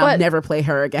and I'll never play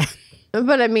her again.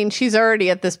 But I mean, she's already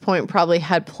at this point probably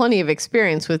had plenty of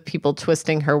experience with people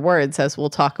twisting her words, as we'll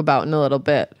talk about in a little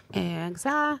bit.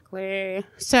 Exactly.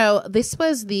 So this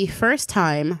was the first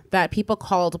time that people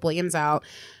called Williams out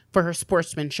for her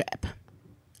sportsmanship.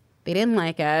 They didn't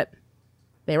like it.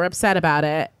 They were upset about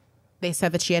it. They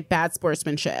said that she had bad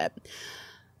sportsmanship.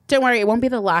 Don't worry, it won't be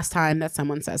the last time that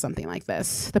someone says something like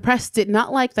this. The press did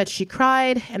not like that she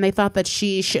cried, and they thought that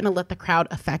she shouldn't have let the crowd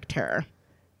affect her.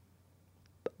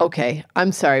 Okay,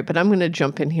 I'm sorry, but I'm going to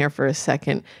jump in here for a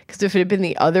second. Because if it had been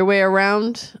the other way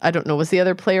around, I don't know, was the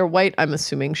other player white? I'm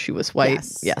assuming she was white.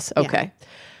 Yes. Okay.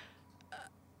 Yeah.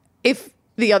 If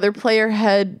the other player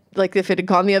had, like, if it had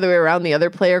gone the other way around, the other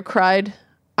player cried,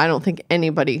 I don't think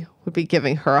anybody would be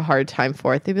giving her a hard time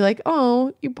for it. They'd be like,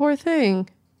 "Oh, you poor thing."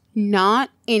 Not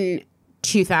in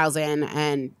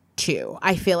 2002,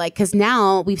 I feel like, because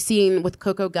now we've seen with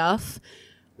Coco Gauff,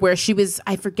 where she was,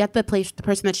 I forget the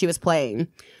person that she was playing,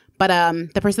 but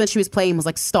the person that she was playing was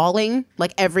like stalling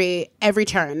like every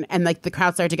turn, and like the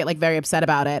crowd started to get like very upset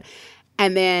about it.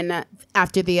 And then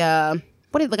after the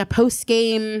like a post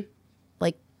game,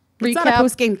 like it's not a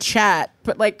post game chat,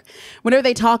 but like whenever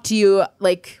they talk to you,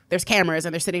 like there's cameras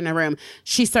and they're sitting in a room,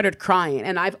 she started crying,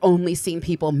 and I've only seen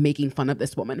people making fun of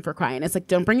this woman for crying. It's like,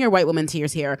 don't bring your white woman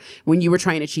tears here when you were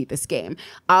trying to cheat this game.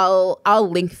 I'll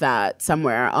link that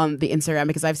somewhere on the Instagram,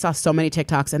 because I've saw so many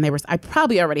TikToks, and I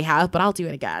probably already have, but I'll do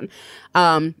it again.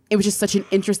 It was just such an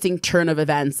interesting turn of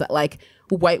events that like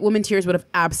white woman tears would have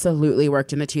absolutely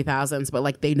worked in the 2000s, but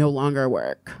like they no longer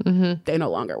work. Mm-hmm. They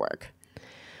no longer work.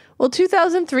 Well,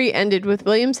 2003 ended with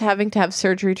Williams having to have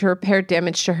surgery to repair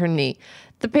damage to her knee.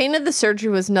 The pain of the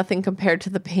surgery was nothing compared to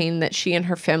the pain that she and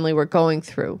her family were going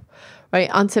through.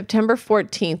 Right? On September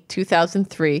 14th,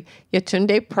 2003,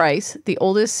 Yetunde Price, the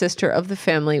oldest sister of the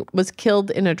family, was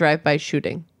killed in a drive-by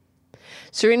shooting.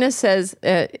 Serena says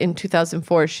in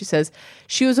 2004, she says,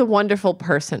 "She was a wonderful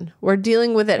person. We're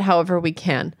dealing with it however we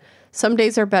can. Some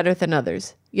days are better than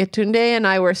others. Yetunde and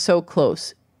I were so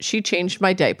close. She changed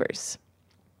my diapers."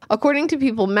 According to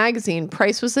People magazine,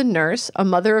 Price was a nurse, a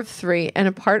mother of 3, and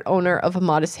a part owner of a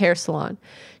modest hair salon.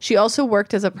 She also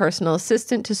worked as a personal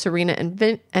assistant to Serena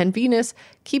and Venus,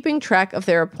 keeping track of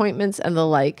their appointments and the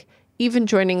like, even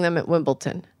joining them at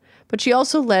Wimbledon. But she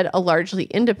also led a largely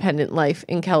independent life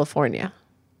in California.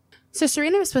 So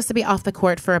Serena was supposed to be off the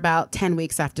court for about 10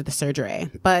 weeks after the surgery,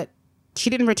 but she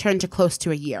didn't return to close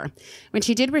to a year. When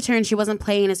she did return, she wasn't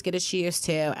playing as good as she used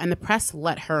to, and the press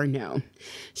let her know.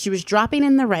 She was dropping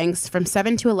in the ranks from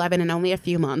 7 to 11 in only a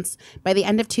few months. By the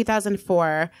end of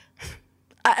 2004,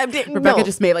 Rebecca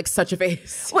just made like such a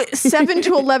face. Wait, 7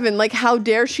 to 11, like how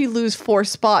dare she lose 4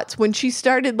 spots when she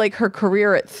started like her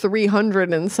career at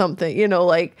 300 and something, you know,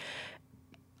 like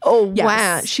Oh, Yes.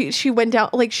 wow. She went down.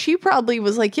 Like, she probably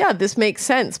was like, yeah, this makes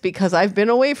sense because I've been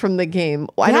away from the game.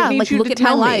 I don't need you look to at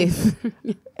tell my me. life.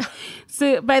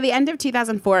 So by the end of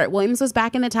 2004, Williams was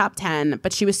back in the top 10,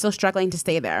 but she was still struggling to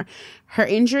stay there. Her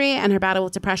injury and her battle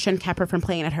with depression kept her from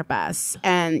playing at her best.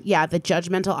 And yeah, the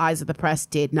judgmental eyes of the press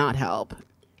did not help.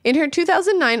 In her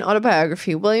 2009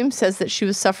 autobiography, Williams says that she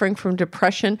was suffering from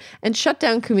depression and shut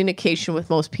down communication with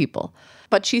most people.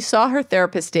 But she saw her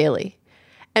therapist daily.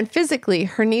 And physically,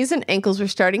 her knees and ankles were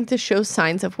starting to show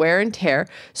signs of wear and tear,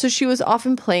 so she was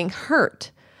often playing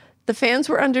hurt. The fans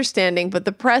were understanding, but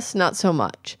the press not so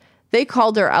much. They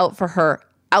called her out for her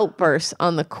outbursts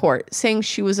on the court, saying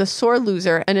she was a sore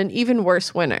loser and an even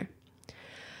worse winner.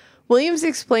 Williams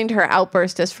explained her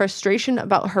outburst as frustration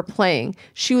about her playing.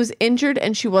 She was injured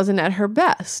and she wasn't at her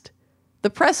best. The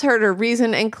press heard her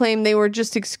reason and claimed they were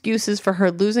just excuses for her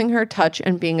losing her touch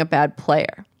and being a bad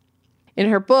player. In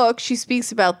her book, she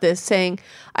speaks about this, saying,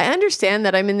 I understand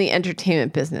that I'm in the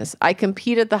entertainment business. I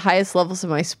compete at the highest levels of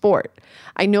my sport.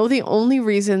 I know the only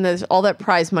reason there's all that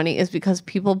prize money is because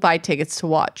people buy tickets to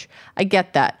watch. I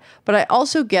get that. But I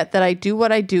also get that I do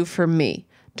what I do for me.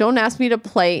 Don't ask me to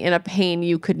play in a pain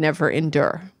you could never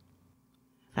endure.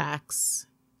 Facts.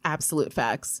 Absolute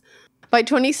facts. By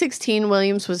 2016,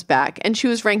 Williams was back, and she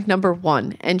was ranked number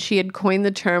 1, and she had coined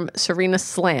the term Serena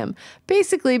Slam,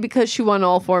 basically because she won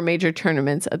all 4 major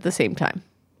tournaments at the same time.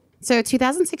 So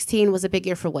 2016 was a big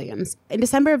year for Williams. In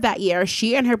December of that year,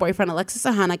 she and her boyfriend Alexis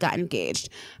Ohana got engaged.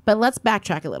 But let's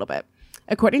backtrack a little bit.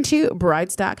 According to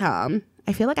brides.com,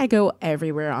 I feel like I go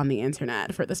everywhere on the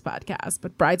internet for this podcast,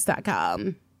 but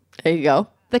brides.com. There you go.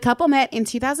 The couple met in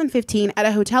 2015 at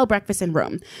a hotel breakfast in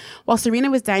Rome. While Serena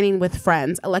was dining with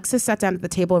friends, Alexis sat down at the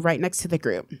table right next to the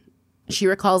group. She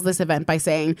recalls this event by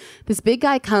saying, this big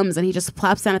guy comes and he just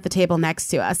plops down at the table next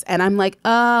to us. And I'm like,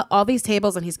 all these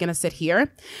tables and he's going to sit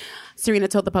here? Serena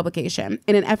told the publication.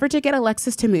 In an effort to get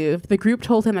Alexis to move, the group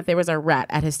told him that there was a rat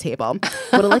at his table.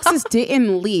 But Alexis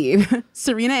didn't leave.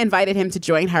 Serena invited him to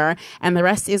join her, and the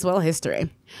rest is, well, history.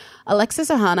 Alexis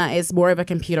Ohana is more of a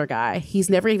computer guy. He's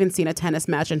never even seen a tennis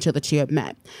match until the two have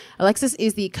met. Alexis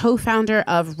is the co-founder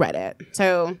of Reddit.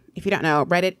 So if you don't know,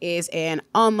 Reddit is an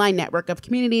online network of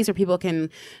communities where people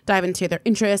can dive into their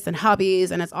interests and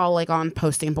hobbies, and it's all like on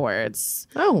posting boards.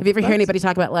 Oh, have you ever heard anybody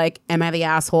talk about like, am I the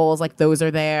assholes? Like those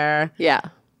are there. Yeah.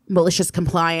 Malicious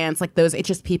compliance, like those, it's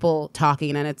just people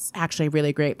talking, and it's actually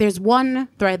really great. There's one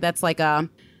thread that's like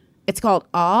it's called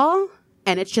Aw,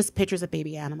 and it's just pictures of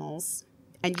baby animals.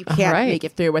 And you can't make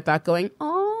it through without going,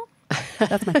 oh,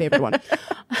 that's my favorite one.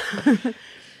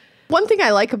 One thing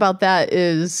I like about that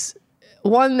is,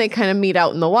 one, they kind of meet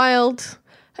out in the wild,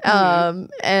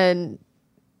 and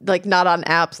like not on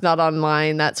apps, not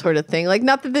online, that sort of thing. Like,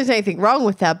 not that there's anything wrong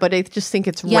with that, but I just think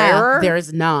it's rarer.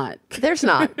 There's not. There's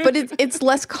not. But it's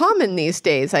less common these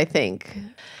days, I think.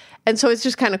 And so it's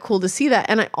just kind of cool to see that.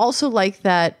 And I also like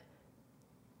that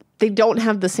they don't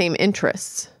have the same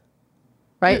interests,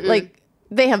 right? Like,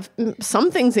 they have some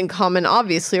things in common,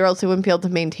 obviously, or else they wouldn't be able to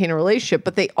maintain a relationship,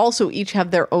 but they also each have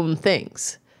their own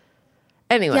things.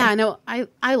 Anyway. Yeah, no,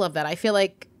 I love that. I feel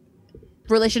like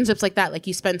relationships like that, like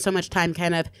you spend so much time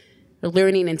kind of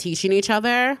learning and teaching each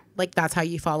other. Like that's how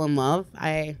you fall in love.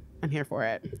 I'm here for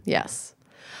it. Yes.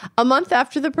 A month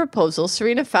after the proposal,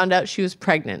 Serena found out she was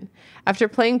pregnant. After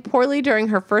playing poorly during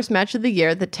her first match of the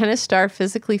year, the tennis star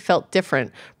physically felt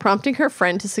different, prompting her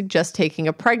friend to suggest taking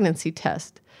a pregnancy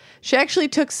test. She actually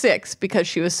took 6 because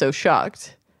she was so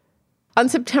shocked. On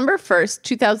September 1st,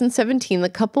 2017, the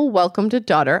couple welcomed a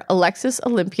daughter, Alexis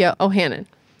Olympia Ohanan.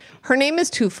 Her name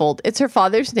is twofold. It's her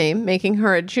father's name, making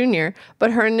her a junior,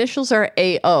 but her initials are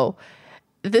AO.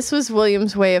 This was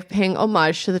Williams' way of paying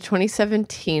homage to the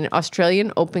 2017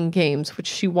 Australian Open Games, which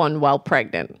she won while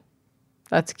pregnant.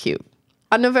 That's cute.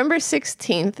 On November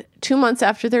 16th, 2 months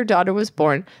after their daughter was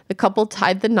born, the couple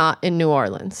tied the knot in New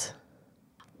Orleans.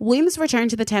 Williams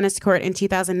returned to the tennis court in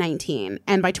 2019,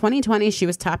 and by 2020, she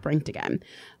was top ranked again.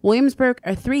 Williams broke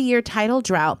a 3-year title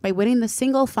drought by winning the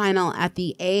single final at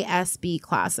the ASB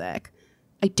Classic.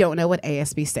 I don't know what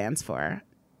ASB stands for.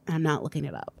 I'm not looking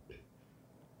it up.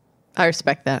 I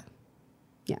respect that.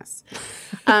 Yes.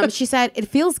 She said, it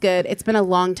feels good. It's been a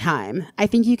long time. I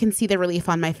think you can see the relief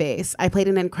on my face. I played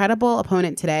an incredible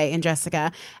opponent today in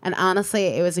Jessica, and honestly,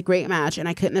 it was a great match, and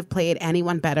I couldn't have played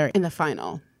anyone better in the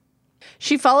final.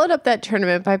 She followed up that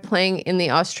tournament by playing in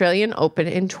the Australian Open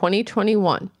in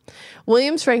 2021.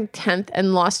 Williams ranked 10th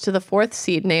and lost to the 4th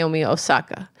seed Naomi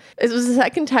Osaka. It was the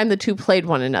second time the two played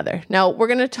one another. Now, we're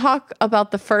going to talk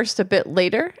about the first a bit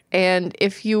later, and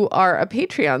if you are a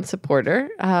Patreon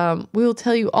supporter, we will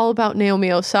tell you all about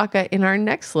Naomi Osaka in our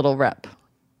next little rep.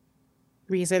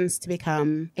 reasons to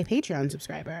become a Patreon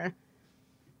subscriber.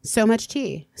 So much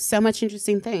tea. So much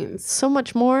interesting things. So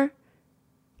much more.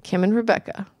 Kim and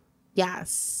Rebecca.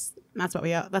 Yes. That's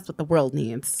what the world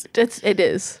needs. It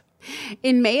is.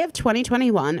 In May of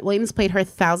 2021, Williams played her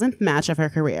 1,000th match of her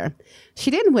career. She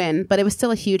didn't win, but it was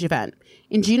still a huge event.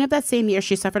 In June of that same year,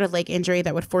 she suffered a leg injury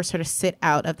that would force her to sit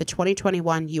out of the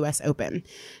 2021 U.S. Open.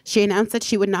 She announced that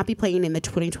she would not be playing in the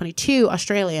 2022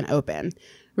 Australian Open.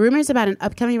 Rumors about an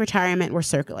upcoming retirement were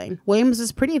circling. Williams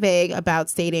was pretty vague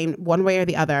about stating one way or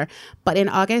the other, but in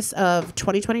August of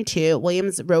 2022,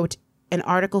 Williams wrote an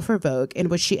article for Vogue in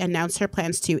which she announced her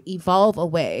plans to evolve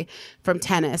away from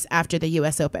tennis after the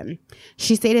U.S. Open.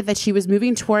 She stated that she was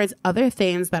moving towards other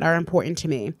things that are important to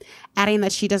me, adding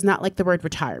that she does not like the word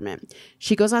retirement.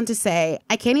 She goes on to say,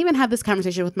 I can't even have this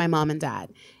conversation with my mom and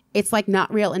dad. It's like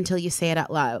not real until you say it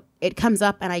out loud. It comes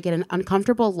up and I get an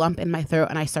uncomfortable lump in my throat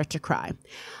and I start to cry.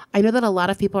 I know that a lot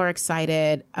of people are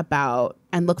excited about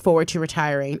and look forward to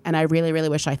retiring, and I really, really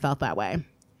wish I felt that way.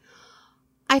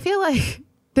 I feel like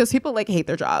those people like hate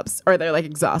their jobs or they're like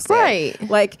exhausted. Right.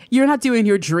 Like you're not doing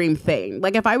your dream thing.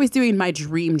 Like if I was doing my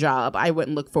dream job, I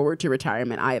wouldn't look forward to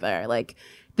retirement either. Like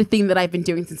the thing that I've been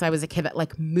doing since I was a kid that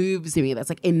like moves me, that's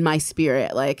like in my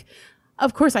spirit. Like,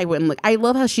 of course I wouldn't look. I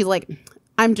love how she's like,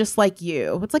 I'm just like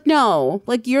you. It's like, no,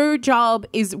 like your job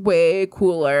is way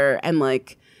cooler. And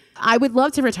like, I would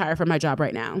love to retire from my job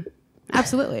right now.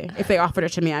 Absolutely. If they offered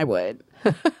it to me, I would.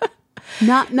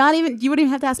 Not even, you wouldn't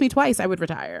even have to ask me twice. I would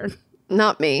retire.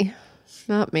 Not me.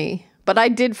 But I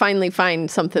did finally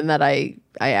find something that I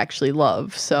actually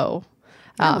love. So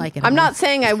I like it. I'm not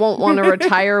saying I won't want to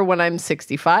retire when I'm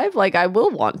 65. Like I will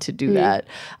want to do that.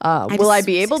 Will I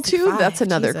be able to? That's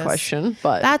another question.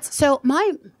 But that's so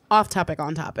my off topic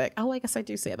on topic. Oh, I guess I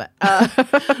do say that.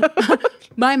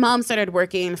 My mom started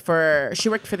working she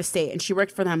worked for the state, and she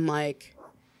worked for them like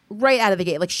right out of the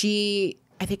gate. Like she,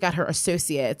 I think, got her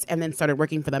associates and then started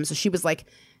working for them. So she was like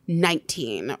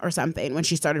 19 or something when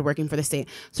she started working for the state.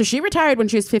 So she retired when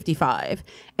she was 55.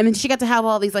 And then she got to have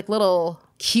all these like little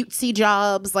cutesy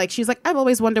jobs. Like she was like, I've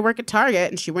always wanted to work at Target.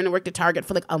 And she went and worked at Target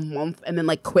for like a month and then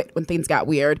like quit when things got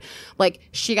weird. Like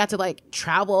she got to like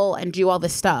travel and do all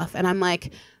this stuff. And I'm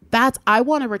like, I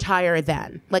want to retire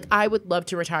then. Like I would love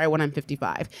to retire when I'm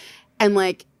 55. And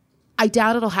like, I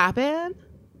doubt it'll happen.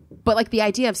 But like the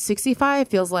idea of 65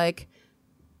 feels like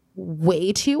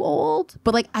way too old.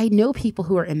 But like I know people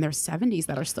who are in their 70s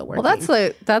that are still working. Well,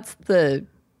 that's the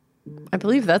I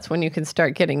believe that's when you can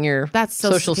start getting your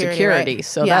Social Security. Right?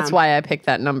 So that's why I picked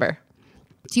that number.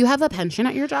 Do you have a pension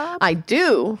at your job? I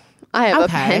do. I have a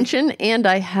pension and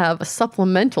I have a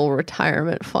supplemental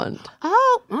retirement fund.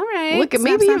 Oh, all right. Look at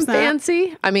maybe I'm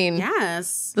fancy. I mean,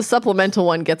 yes. The supplemental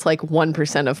one gets like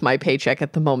 1% of my paycheck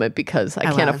at the moment because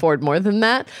I can't afford more than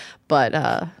that. But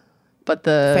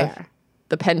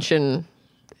the pension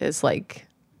is like,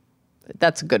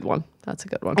 that's a good one. That's a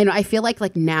good one. I know. I feel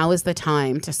like now is the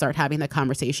time to start having the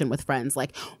conversation with friends.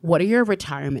 Like, what are your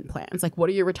retirement plans? Like, what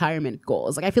are your retirement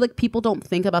goals? Like, I feel like people don't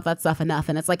think about that stuff enough.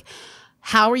 And it's like,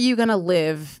 how are you going to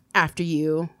live after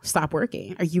you stop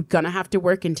working? Are you going to have to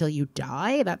work until you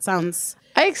die? That sounds...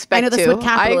 I expect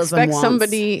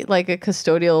somebody like a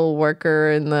custodial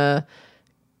worker in the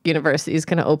university is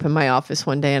going to open my office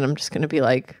one day and I'm just going to be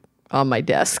like on my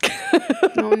desk.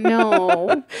 Oh,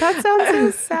 no. That sounds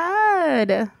so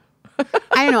sad.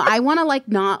 I don't know. I want to like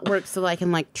not work so I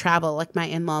can like travel. Like my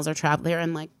in-laws are traveling. They're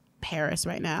in like Paris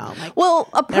right now. Like, well,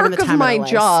 a perk of my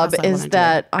job is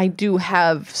that I do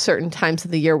have certain times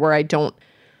of the year where I don't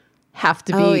have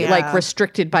to be like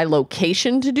restricted by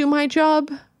location to do my job,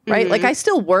 right? Like I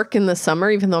still work in the summer,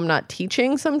 even though I'm not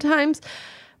teaching sometimes,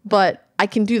 but I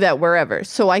can do that wherever.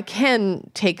 So I can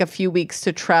take a few weeks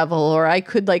to travel, or I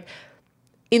could like,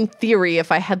 in theory,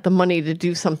 if I had the money to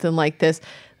do something like this,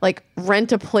 like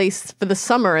rent a place for the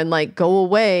summer and like go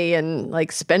away and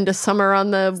like spend a summer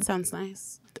on the... Sounds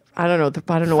nice. I don't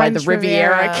know why the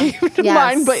Riviera came to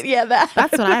mind, but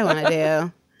that's what I want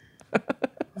to do.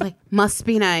 Like, must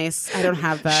be nice. I don't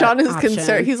have that. Sean is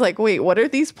concerned. He's like, wait, what are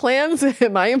these plans?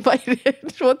 Am I invited?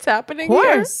 What's happening here?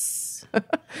 Of course.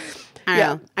 I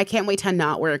don't know. I can't wait to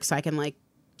not work so I can like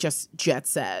just jet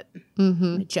set.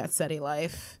 Jet setty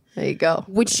life. There you go.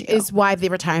 Which is why the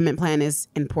retirement plan is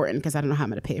important, because I don't know how I'm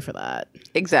going to pay for that.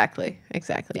 Exactly.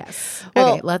 Yes.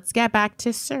 Well, okay, let's get back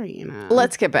to Serena.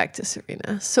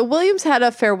 So Williams had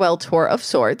a farewell tour of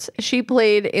sorts. She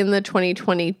played in the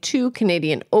 2022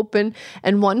 Canadian Open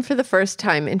and won for the first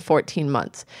time in 14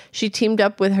 months. She teamed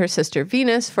up with her sister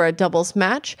Venus for a doubles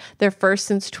match, their first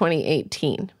since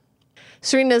 2018.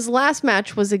 Serena's last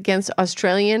match was against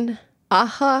Australian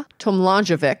Aja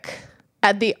Tomljanovic.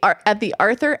 at the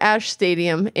Arthur Ashe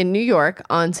Stadium in New York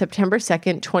on September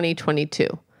 2nd, 2022.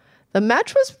 The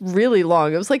match was really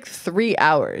long. It was like 3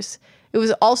 hours. It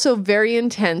was also very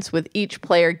intense, with each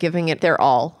player giving it their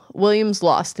all. Williams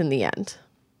lost in the end.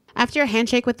 After a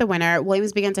handshake with the winner,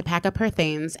 Williams began to pack up her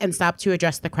things and stopped to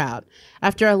address the crowd.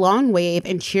 After a long wave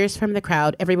and cheers from the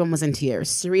crowd, everyone was in tears.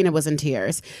 Serena was in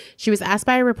tears. She was asked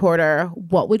by a reporter,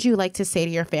 "What would you like to say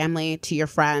to your family, to your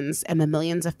friends, and the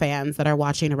millions of fans that are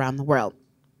watching around the world?"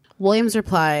 Williams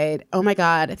replied, "Oh my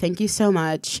God, thank you so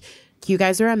much. You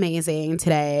guys are amazing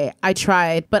today. I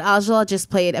tried, but Angela just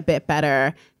played a bit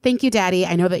better. Thank you, Daddy.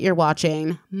 I know that you're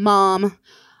watching. Mom,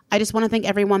 I just want to thank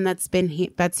everyone that's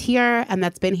here and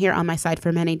that's been here on my side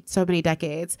for so many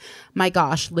decades. My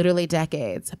gosh, literally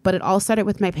decades. But it all started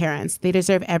with my parents. They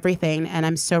deserve everything, and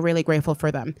I'm so really grateful for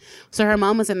them." So her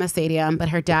mom was in the stadium, but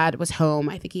her dad was home.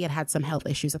 I think he had some health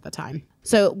issues at the time.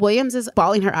 So Williams is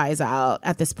bawling her eyes out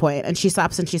at this point, and she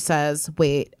stops and she says,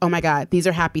 "Wait, oh my God, these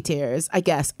are happy tears. I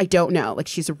guess. I don't know." Like,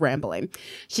 she's rambling.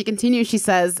 She continues, she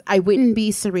says, "I wouldn't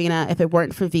be Serena if it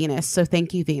weren't for Venus, so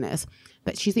thank you, Venus."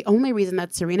 But she's the only reason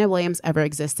that Serena Williams ever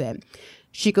existed.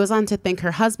 She goes on to thank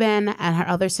her husband and her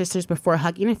other sisters before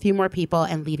hugging a few more people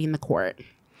and leaving the court.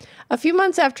 A few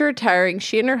months after retiring,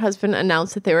 she and her husband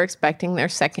announced that they were expecting their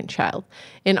second child.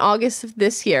 In August of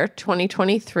this year,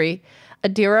 2023,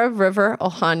 Adira River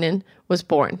Ohanan was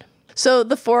born. So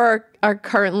the four are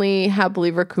currently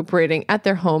happily recuperating at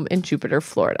their home in Jupiter,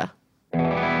 Florida.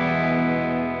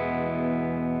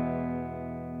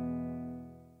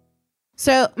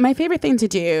 So my favorite thing to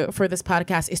do for this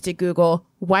podcast is to Google,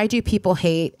 "why do people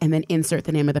hate?" and then insert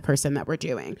the name of the person that we're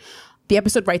doing. The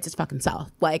episode writes its fucking self.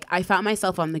 Like, I found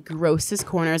myself on the grossest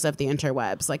corners of the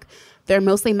interwebs. Like, they're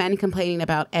mostly men complaining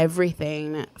about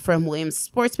everything from Williams'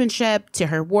 sportsmanship to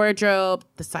her wardrobe,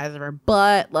 the size of her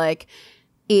butt. Like,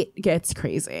 it gets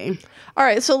crazy. All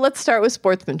right, so let's start with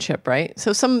sportsmanship, right?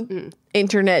 So some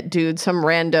internet dude, some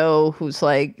rando who's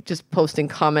like just posting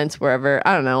comments wherever.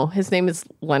 I don't know. His name is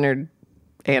Leonard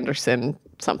Anderson,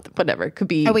 something, whatever. It could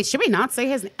be. Oh, wait, should we not say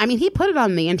his name? I mean, he put it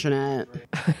on the internet.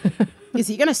 Is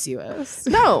he going to sue us?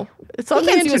 No, it's on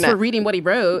the internet. He can't sue us internet. for reading what he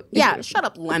wrote. Yeah, shut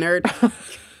up, Leonard.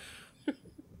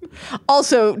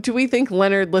 Also, do we think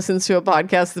Leonard listens to a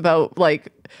podcast about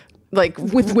like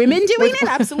with women doing it?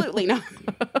 Absolutely not.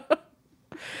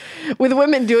 With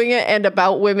women doing it and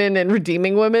about women and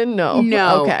redeeming women? No.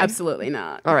 No, okay. Absolutely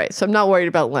not. All right, so I'm not worried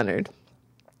about Leonard.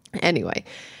 Anyway,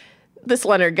 this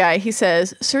Leonard guy, he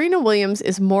says, Serena Williams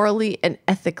is morally and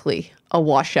ethically a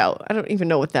washout. I don't even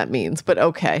know what that means, but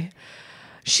okay.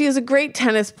 She is a great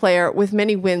tennis player with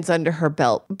many wins under her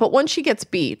belt, but once she gets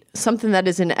beat, something that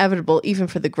is inevitable even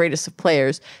for the greatest of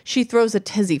players, she throws a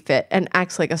tizzy fit and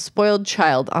acts like a spoiled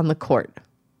child on the court.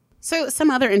 So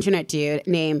some other internet dude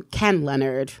named Ken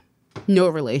Leonard, no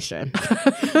relation.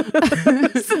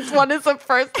 Since one is the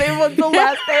first name, one's the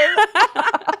last name.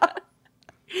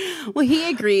 Well, he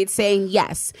agreed, saying,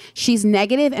 yes, she's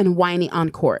negative and whiny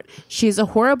on court. She's a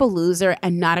horrible loser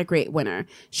and not a great winner.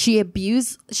 She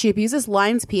abuses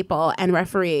lines people and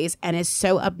referees and is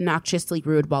so obnoxiously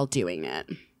rude while doing it.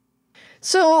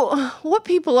 So what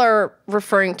people are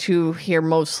referring to here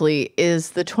mostly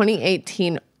is the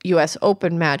 2018 U.S.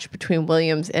 Open match between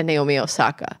Williams and Naomi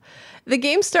Osaka. The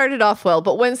game started off well,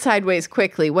 but went sideways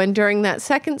quickly when during that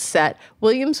second set,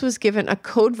 Williams was given a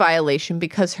code violation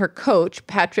because her coach,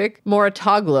 Patrick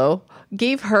Moratoglu,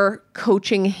 gave her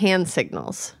coaching hand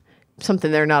signals,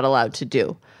 something they're not allowed to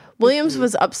do. Williams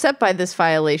was upset by this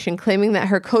violation, claiming that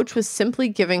her coach was simply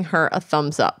giving her a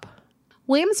thumbs up.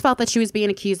 Williams felt that she was being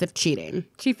accused of cheating.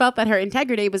 She felt that her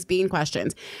integrity was being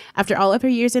questioned. After all of her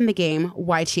years in the game,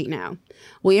 why cheat now?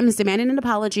 Williams demanded an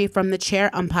apology from the chair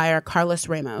umpire, Carlos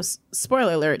Ramos.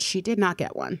 Spoiler alert, she did not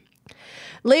get one.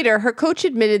 Later, her coach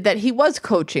admitted that he was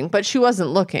coaching, but she wasn't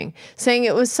looking, saying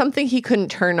it was something he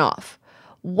couldn't turn off.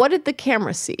 What did the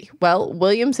camera see? Well,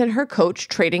 Williams and her coach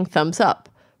trading thumbs up.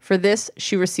 For this,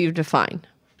 she received a fine.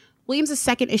 Williams'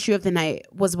 second issue of the night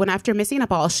was when, after missing a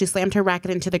ball, she slammed her racket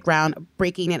into the ground,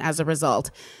 breaking it as a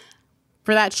result.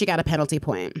 For that, she got a penalty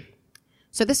point.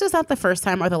 So this was not the first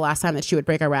time or the last time that she would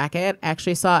break a racket. I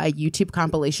actually saw a YouTube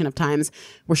compilation of times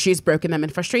where she's broken them in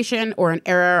frustration or in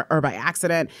error or by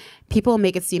accident. People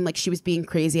make it seem like she was being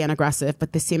crazy and aggressive,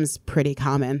 but this seems pretty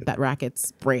common that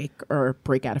rackets break or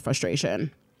break out of frustration.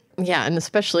 Yeah, and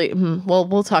especially, well,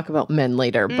 we'll talk about men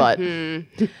later, but...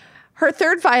 Her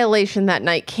third violation that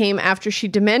night came after she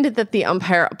demanded that the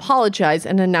umpire apologize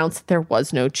and announce that there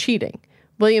was no cheating.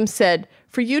 Williams said,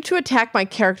 "For you to attack my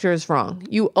character is wrong.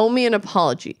 You owe me an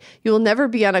apology. You will never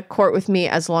be on a court with me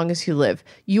as long as you live.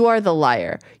 You are the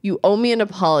liar. You owe me an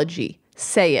apology.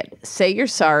 Say it. Say you're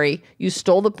sorry. You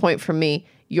stole the point from me.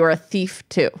 You're a thief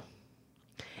too.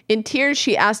 In tears,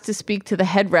 she asked to speak to the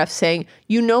head ref, saying,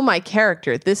 "You know my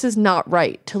character. This is not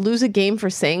right. To lose a game for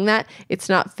saying that, it's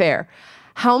not fair."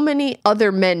 How many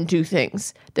other men do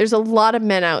things? There's a lot of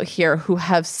men out here who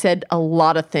have said a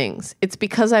lot of things. It's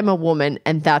because I'm a woman,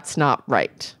 and that's not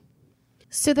right.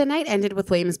 So the night ended with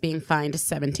Williams being fined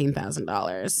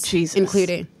 $17,000. Jesus.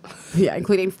 Including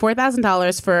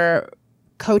 $4,000 for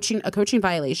a coaching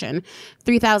violation,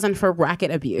 $3,000 for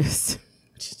racket abuse.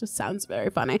 Just sounds very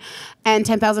funny. And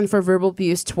 $10,000 for verbal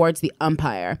abuse towards the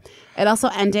umpire. It also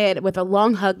ended with a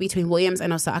long hug between Williams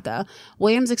and Osaka.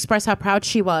 Williams expressed how proud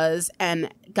she was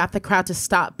and got the crowd to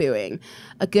stop booing.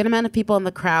 A good amount of people in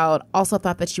the crowd also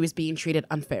thought that she was being treated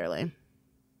unfairly.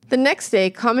 The next day,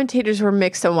 commentators were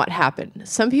mixed on what happened.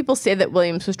 Some people say that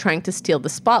Williams was trying to steal the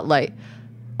spotlight.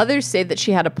 Others say that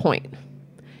she had a point.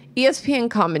 ESPN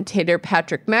commentator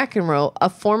Patrick McEnroe, a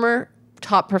former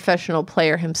top professional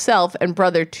player himself and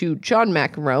brother to John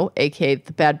McEnroe, aka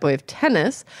the bad boy of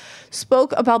tennis,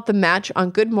 spoke about the match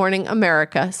on Good Morning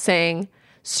America, saying,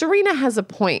 "Serena has a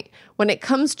point when it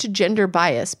comes to gender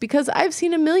bias because I've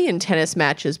seen a million tennis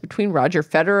matches between Roger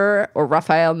Federer or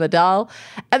Rafael Nadal,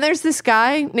 and there's this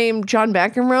guy named John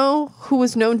McEnroe who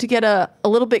was known to get a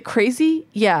little bit crazy.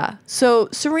 Yeah, so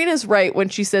Serena's right when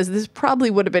she says this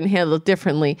probably would have been handled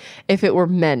differently if it were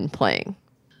men playing."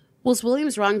 Was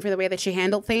Williams wrong for the way that she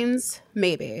handled things?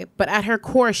 Maybe. But at her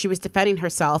core, she was defending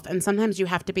herself, and sometimes you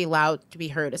have to be loud to be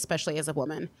heard, especially as a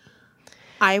woman.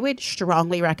 I would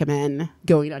strongly recommend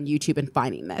going on YouTube and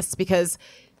finding this because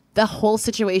the whole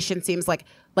situation seems like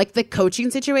the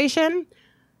coaching situation,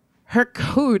 her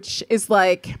coach is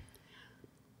like,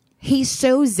 he's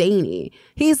so zany.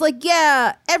 He's like,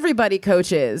 yeah, everybody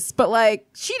coaches, but like,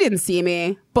 she didn't see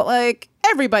me, but like,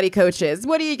 everybody coaches.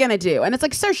 What are you going to do? And it's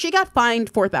like, sir, she got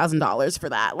fined $4,000 for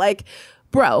that. Like,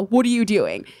 bro, what are you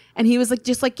doing? And he was like,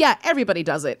 just like, yeah, everybody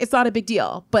does it. It's not a big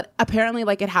deal. But apparently,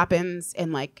 like, it happens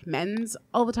in like men's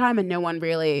all the time and no one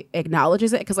really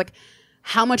acknowledges it. Because like,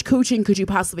 how much coaching could you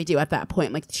possibly do at that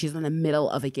point? Like, she's in the middle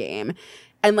of a game.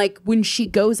 And like, when she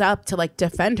goes up to like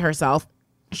defend herself,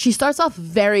 she starts off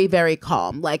very, very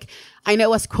calm. Like, I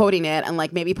know us quoting it and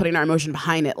like maybe putting our emotion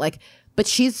behind it. Like, but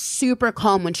she's super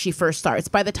calm when she first starts.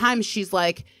 By the time she's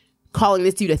like calling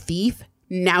this dude a thief,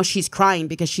 now she's crying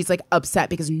because she's like upset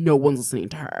because no one's listening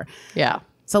to her. Yeah.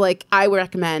 So like I would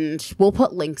recommend, we'll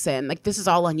put links in. Like this is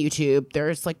all on YouTube.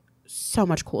 There's like so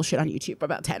much cool shit on YouTube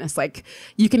about tennis. Like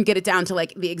you can get it down to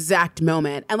like the exact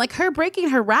moment. And like her breaking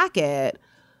her racket,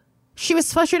 she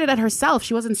was frustrated at herself.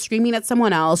 She wasn't screaming at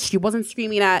someone else. She wasn't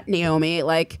screaming at Naomi.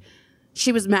 Like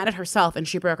she was mad at herself and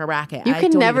she broke a racket. You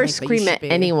can never scream at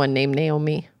anyone named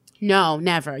Naomi. No,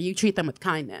 never. You treat them with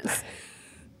kindness.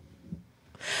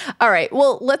 All right.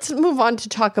 Well, let's move on to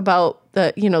talk about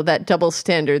the, that double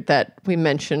standard that we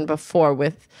mentioned before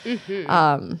with,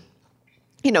 John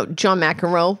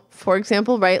McEnroe, for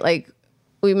example, right? Like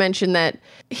we mentioned that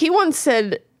he once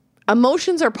said,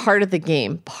 emotions are part of the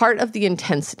game, part of the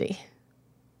intensity.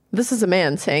 This is a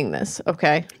man saying this.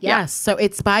 Okay. Yes. Yeah. So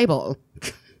it's Bible.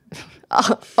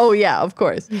 Oh, yeah, of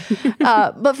course.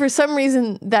 But for some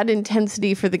reason, that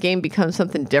intensity for the game becomes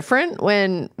something different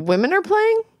when women are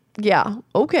playing. Yeah,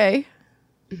 okay.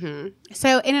 Mm-hmm.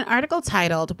 So in an article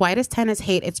titled, "Why Does Tennis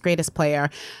Hate Its Greatest Player?"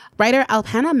 writer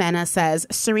Alpana Mena says,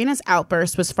 Serena's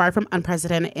outburst was far from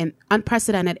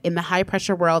unprecedented in the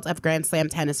high-pressure world of Grand Slam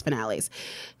tennis finales.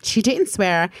 She didn't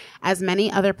swear, as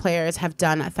many other players have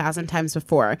done 1,000 times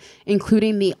before,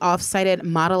 including the off-cited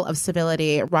model of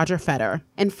civility, Roger Federer.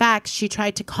 In fact, she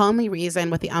tried to calmly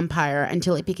reason with the umpire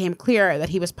until it became clear that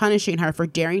he was punishing her for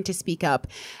daring to speak up,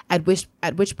 at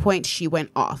which point she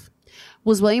went off.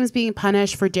 Was Williams being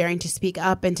punished for daring to speak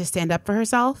up and to stand up for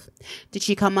herself? Did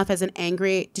she come off as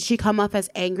angry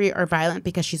or violent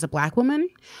because she's a black woman?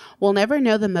 We'll never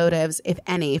know the motives, if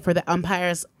any, for the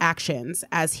umpire's actions,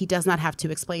 as he does not have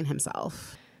to explain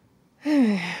himself.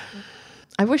 I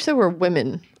wish there were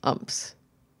women umps.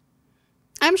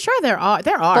 I'm sure there are.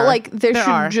 But like there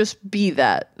should just be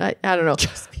that. I don't know.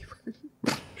 Just be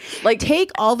like,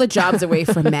 take all the jobs away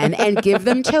from men and give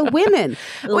them to women.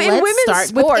 Let's start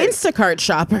sports with Instacart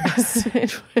shoppers.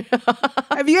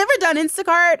 Have you ever done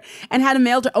Instacart and had a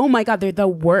mail to? Oh my God, they're the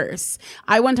worst.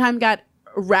 I one time got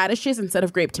radishes instead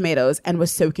of grape tomatoes and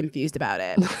was so confused about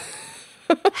it.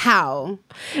 How?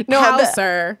 No,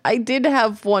 sir? I did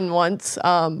have one once,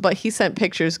 but he sent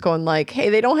pictures going like, hey,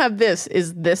 they don't have this.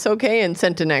 Is this okay? And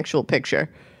sent an actual picture.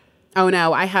 Oh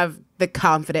no, I have the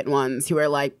confident ones who are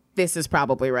like, this is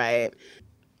probably right.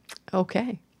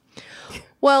 Okay.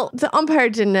 Well, the umpire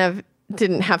didn't have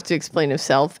didn't have to explain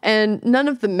himself, and none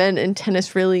of the men in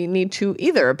tennis really need to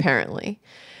either, apparently.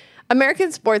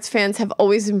 American sports fans have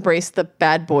always embraced the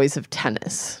bad boys of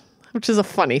tennis, which is a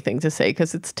funny thing to say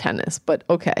because it's tennis, but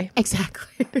okay.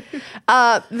 Exactly.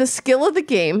 The skill of the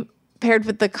game, paired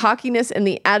with the cockiness and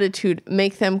the attitude,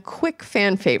 make them quick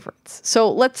fan favorites.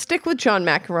 So let's stick with John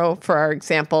McEnroe for our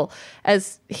example,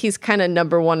 as he's kind of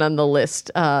number one on the list.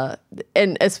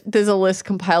 There's a list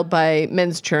compiled by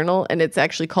Men's Journal, and it's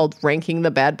actually called Ranking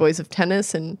the Bad Boys of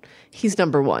Tennis, and he's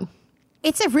number one.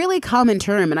 It's a really common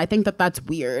term, and I think that that's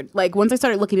weird. Like, once I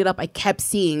started looking it up, I kept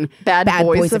seeing Bad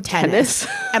Boys of Tennis.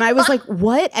 And I was like,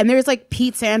 what? And there's like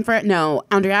Pete Sanford,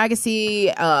 Andre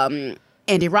Agassi,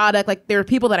 Andy Roddick. Like, there were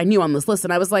people that I knew on this list,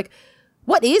 and I was like,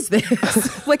 what is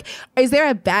this? Like, is there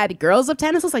a Bad Girls of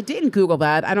Tennis list? I didn't Google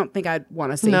that. I don't think I'd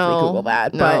want to safely Google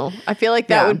that. No, but I feel like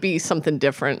that would be something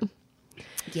different.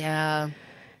 Yeah.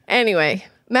 Anyway,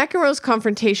 McEnroe's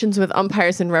confrontations with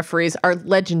umpires and referees are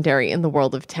legendary in the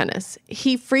world of tennis.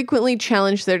 He frequently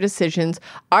challenged their decisions,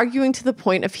 arguing to the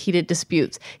point of heated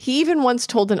disputes. He even once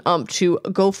told an ump to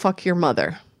go fuck your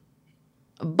mother.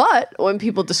 But when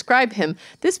people describe him,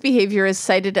 this behavior is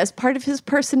cited as part of his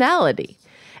personality.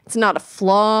 It's not a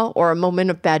flaw or a moment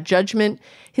of bad judgment.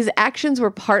 His actions were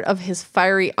part of his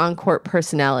fiery on-court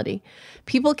personality.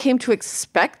 People came to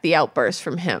expect the outbursts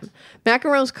from him.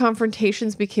 McEnroe's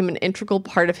confrontations became an integral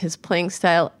part of his playing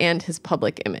style and his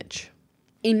public image.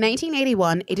 In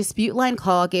 1981, a dispute line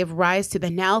call gave rise to the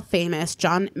now famous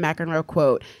John McEnroe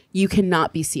quote, "You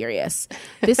cannot be serious."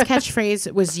 This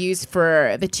catchphrase was used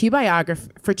for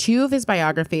two of his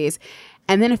biographies,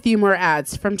 and then a few more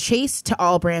ads, from Chase to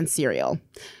All Brand cereal.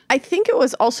 I think it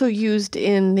was also used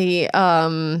in the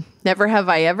Never Have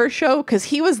I Ever show, because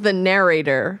he was the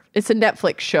narrator. It's a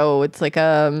Netflix show. It's like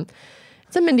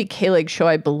it's a Mindy Kaling show,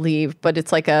 I believe, but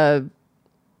it's like a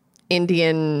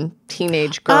Indian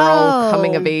teenage girl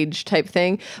coming of age type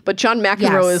thing. But John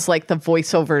McEnroe is like the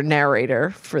voiceover narrator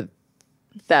for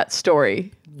that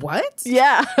story. What?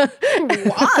 Yeah.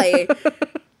 Why?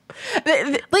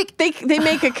 They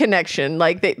make a connection.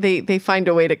 Like they find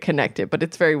a way to connect it, but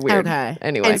it's very weird. Okay.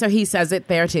 Anyway. And so he says it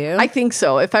there too? I think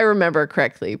so, if I remember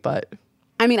correctly, but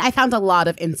I mean, I found a lot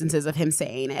of instances of him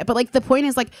saying it, but like the point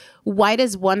is, like, why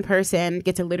does one person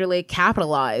get to literally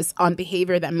capitalize on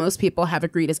behavior that most people have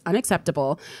agreed is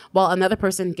unacceptable, while another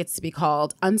person gets to be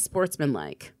called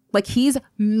unsportsmanlike? Like, he's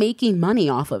making money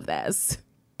off of this.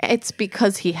 It's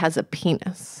because he has a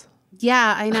penis.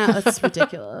 Yeah, I know. That's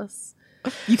ridiculous.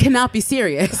 You cannot be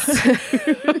serious.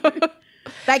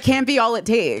 That can't be all it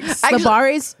takes. The bar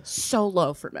is so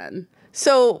low for men.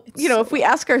 So, if we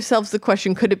ask ourselves the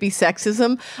question, could it be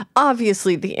sexism?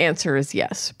 Obviously, the answer is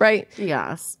yes, right?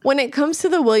 Yes. When it comes to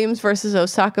the Williams versus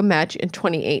Osaka match in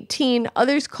 2018,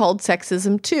 others called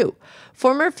sexism too.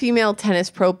 Former female tennis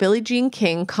pro Billie Jean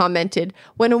King commented,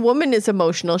 "When a woman is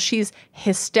emotional, she's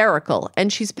hysterical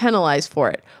and she's penalized for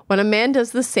it. When a man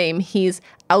does the same, he's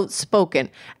outspoken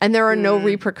and there are no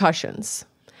repercussions."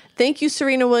 Thank you,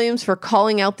 Serena Williams, for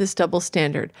calling out this double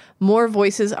standard. More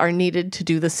voices are needed to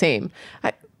do the same.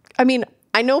 I mean,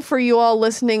 I know for you all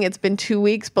listening, it's been 2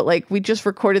 weeks, but like we just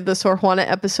recorded the Sor Juana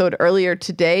episode earlier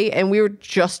today, and we were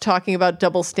just talking about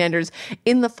double standards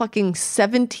in the fucking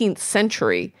 17th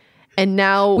century. And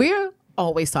now we're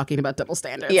always talking about double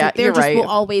standards. Yeah, like, there you're just right. will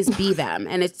always be them.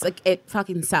 And it's like, it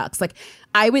fucking sucks. Like,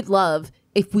 I would love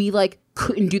if we like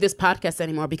couldn't do this podcast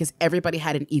anymore because everybody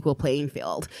had an equal playing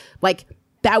field. Like,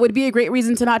 that would be a great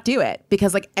reason to not do it,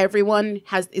 because like everyone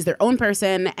is their own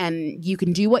person and you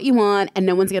can do what you want and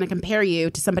no one's going to compare you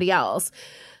to somebody else.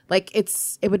 Like,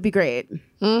 it would be great,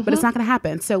 but it's not going to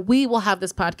happen. So we will have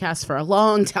this podcast for a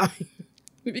long time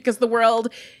because the world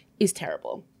is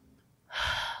terrible.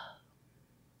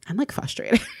 I'm like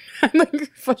frustrated. I'm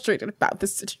like frustrated about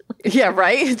this situation. Yeah,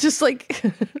 right? It's just like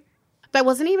that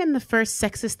wasn't even the first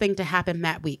sexist thing to happen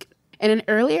that week. In an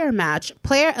earlier match,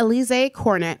 player Elise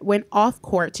Cornet went off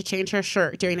court to change her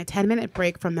shirt during a 10-minute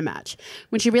break from the match.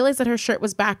 When she realized that her shirt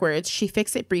was backwards, she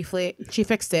fixed it, briefly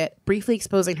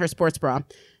exposing her sports bra.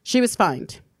 She was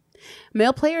fined.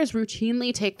 Male players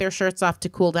routinely take their shirts off to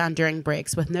cool down during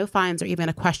breaks with no fines or even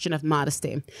a question of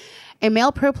modesty. A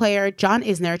male pro player, John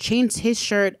Isner, changed his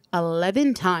shirt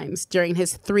 11 times during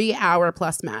his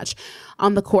 3-hour-plus match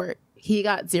on the court. He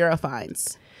got 0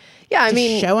 fines. Yeah, I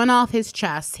mean, showing off his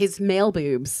chest, his male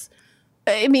boobs.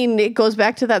 I mean, it goes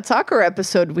back to that soccer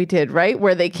episode we did, right?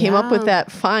 Where they came up with that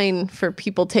fine for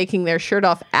people taking their shirt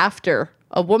off after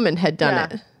a woman had done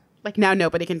it. Like, now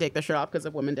nobody can take their shirt off because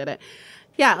a woman did it.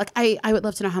 Yeah, like I would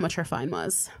love to know how much her fine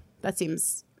was. That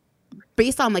seems,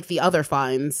 based on like the other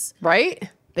fines, right?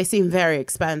 They seem very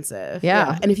expensive.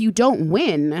 Yeah. And if you don't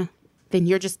win, then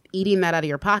you're just eating that out of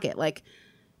your pocket. Like,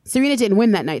 Serena didn't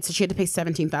win that night, so she had to pay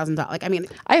 $17,000. Like, I mean,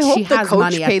 I hope she the has coach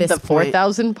money paid at this the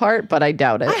 $4,000 part, but I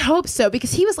doubt it. I hope so,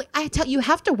 because he was like, I tell you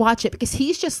have to watch it, because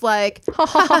he's just like, ha,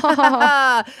 ha, ha, ha, ha,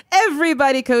 ha.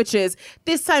 Everybody coaches.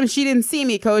 This time she didn't see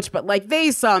me coach, but like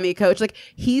they saw me coach. Like,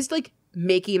 he's like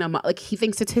making like he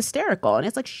thinks it's hysterical, and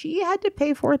it's like, she had to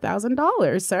pay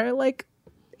 $4,000, sir. Like,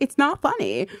 it's not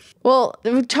funny. Well,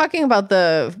 talking about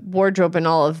the wardrobe and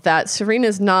all of that,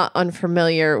 Serena's not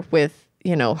unfamiliar with,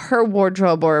 you know, her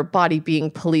wardrobe or body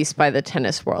being policed by the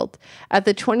tennis world. At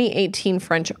the 2018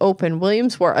 French Open,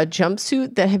 Williams wore a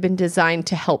jumpsuit that had been designed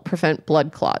to help prevent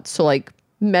blood clots. So like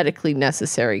medically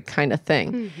necessary kind of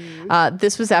thing.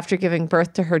 This was after giving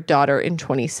birth to her daughter in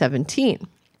 2017.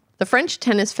 The French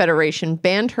Tennis Federation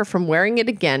banned her from wearing it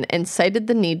again and cited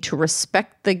the need to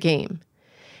respect the game.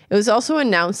 It was also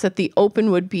announced that the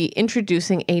Open would be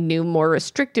introducing a new, more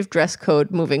restrictive dress code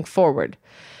moving forward.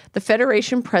 The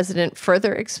Federation president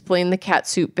further explained the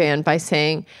catsuit ban by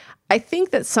saying, I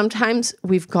think that sometimes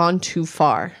we've gone too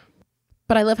far.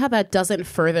 But I love how that doesn't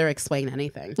further explain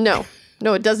anything. No,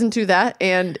 it doesn't do that.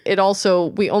 And it also,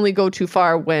 we only go too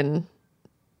far when,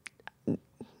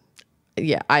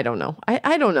 yeah, I don't know.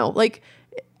 I don't know. Like,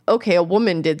 okay, a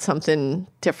woman did something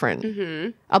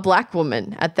different. A black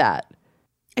woman at that.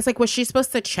 It's like, was she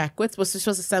supposed to check with? Was she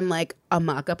supposed to send like a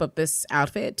mock-up of this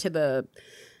outfit to the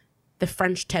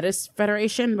French Tennis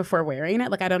Federation before wearing it?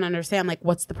 Like, I don't understand. Like,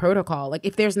 what's the protocol? Like,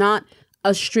 if there's not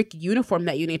a strict uniform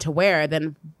that you need to wear,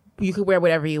 then you could wear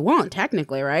whatever you want,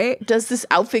 technically, right? Does this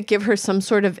outfit give her some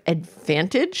sort of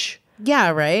advantage? Yeah,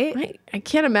 right? I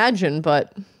can't imagine,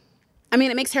 but... I mean,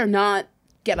 it makes her not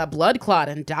get a blood clot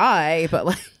and die, but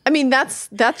like... I mean, that's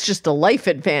just a life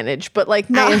advantage, but like,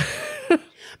 not...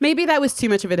 Maybe that was too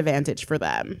much of an advantage for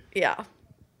them. Yeah.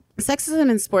 Sexism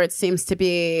in sports seems to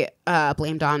be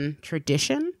blamed on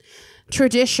tradition.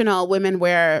 Traditional women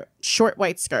wear short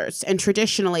white skirts, and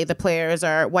traditionally the players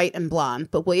are white and blonde,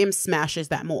 but Williams smashes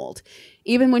that mold.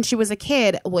 Even when she was a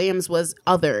kid, Williams was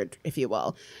othered, if you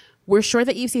will. We're sure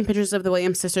that you've seen pictures of the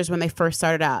Williams sisters when they first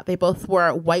started out. They both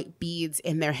wore white beads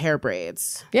in their hair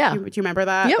braids. Yeah. Do you remember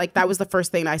that? Yep. Like, that was the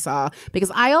first thing I saw,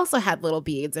 because I also had little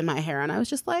beads in my hair, and I was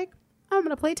just like, I'm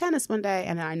going to play tennis one day,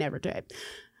 and then I never did.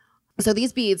 So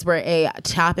these beads were a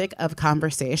topic of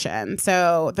conversation.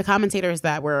 So the commentators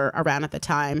that were around at the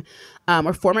time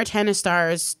were former tennis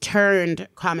stars turned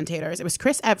commentators. It was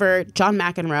Chris Evert, John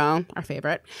McEnroe, our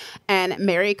favorite, and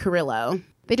Mary Carrillo.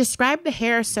 They described the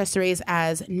hair accessories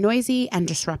as noisy and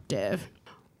disruptive.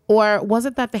 Or was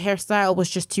it that the hairstyle was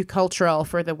just too cultural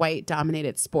for the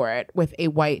white-dominated sport with a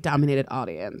white-dominated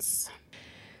audience?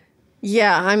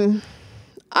 Yeah,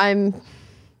 I'm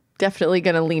definitely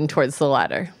going to lean towards the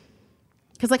latter.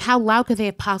 Because, like, how loud could they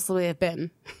have possibly have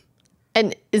been?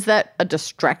 And is that a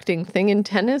distracting thing in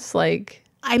tennis? Like,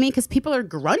 I mean, because people are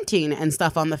grunting and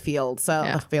stuff on the field, so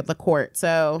yeah. the court.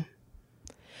 So,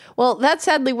 well, that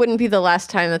sadly wouldn't be the last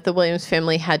time that the Williams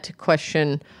family had to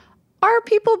question, are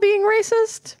people being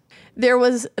racist? There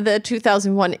was the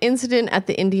 2001 incident at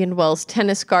the Indian Wells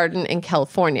Tennis Garden in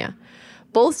California.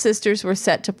 Both sisters were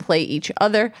set to play each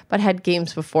other, but had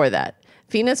games before that.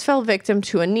 Venus fell victim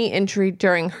to a knee injury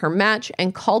during her match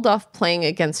and called off playing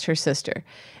against her sister.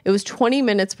 It was 20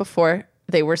 minutes before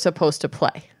they were supposed to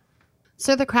play.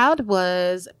 So the crowd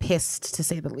was pissed, to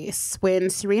say the least. When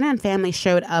Serena and family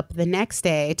showed up the next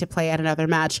day to play at another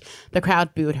match, the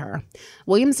crowd booed her.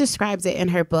 Williams describes it in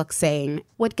her book saying,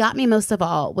 "What got me most of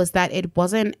all was that it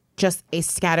wasn't just a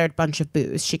scattered bunch of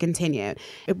boos," she continued.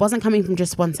 "It wasn't coming from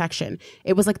just one section.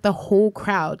 It was like the whole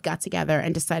crowd got together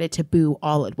and decided to boo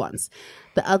all at once.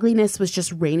 The ugliness was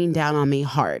just raining down on me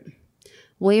hard."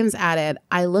 Williams added,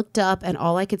 "I looked up and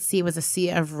all I could see was a sea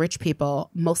of rich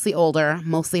people, mostly older,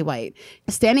 mostly white,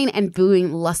 standing and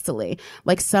booing lustily,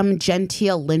 like some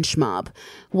genteel lynch mob."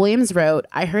 Williams wrote,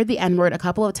 "I heard the N-word a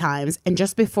couple of times, and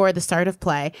just before the start of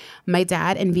play, my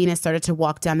dad and Venus started to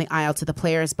walk down the aisle to the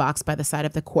players' box by the side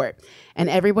of the court, and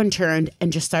everyone turned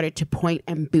and just started to point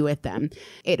and boo at them.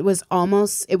 It was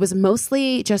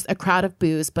mostly just a crowd of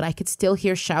boos, but I could still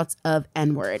hear shouts of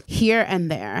N-word here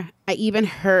and there. I even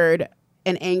heard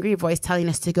an angry voice telling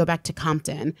us to go back to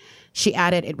Compton." She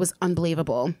added, "It was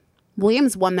unbelievable."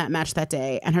 Williams won that match that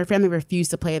day, and her family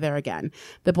refused to play there again.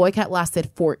 The boycott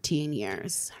lasted 14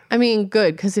 years. I mean,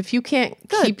 good, because if you can't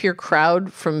keep your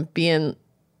crowd from being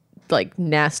like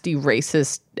nasty,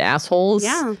 racist assholes,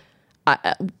 yeah,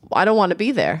 I don't want to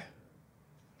be there.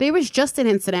 There was just an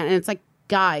incident, and it's like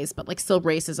guys, but like still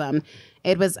racism.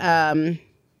 It was, I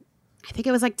think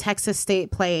it was like Texas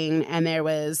State playing, and there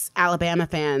was Alabama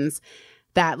fans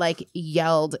that like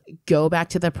yelled, "Go back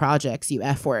to the projects, you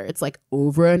F words," like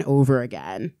over and over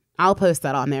again. I'll post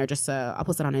that on there I'll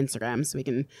post it on Instagram so we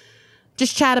can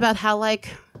just chat about how like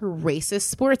racist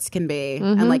sports can be.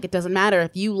 And like it doesn't matter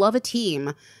if you love a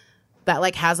team that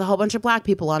like has a whole bunch of black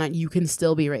people on it, you can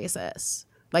still be racist.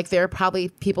 Like there are probably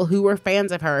people who were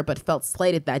fans of her but felt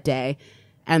slighted that day,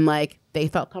 and like they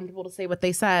felt comfortable to say what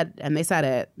they said, and they said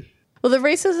it. Well, the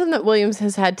racism that Williams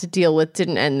has had to deal with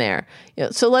didn't end there.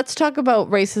 So let's talk about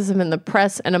racism in the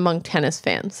press and among tennis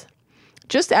fans.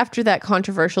 Just after that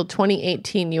controversial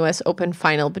 2018 U.S. Open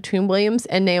final between Williams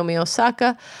and Naomi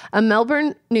Osaka, a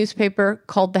Melbourne newspaper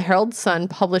called the Herald Sun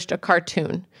published a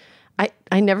cartoon.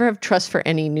 I never have trust for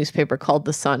any newspaper called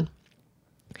The Sun.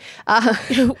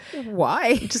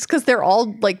 Why? Just because they're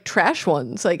all like trash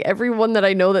ones. Like every one that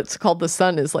I know that's called The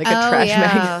Sun is like a trash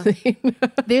magazine.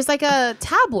 There's like a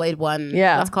tabloid one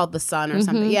that's called The Sun or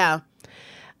something. Yeah.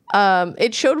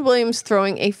 It showed Williams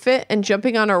throwing a fit and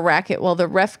jumping on a racket while the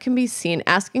ref can be seen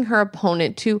asking her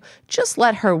opponent to just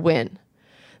let her win.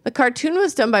 The cartoon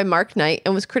was done by Mark Knight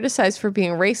and was criticized for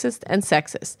being racist and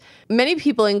sexist. Many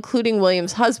people, including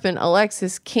Williams' husband,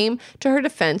 Alexis, came to her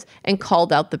defense and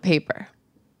called out the paper.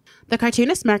 The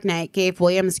cartoonist Mark Knight gave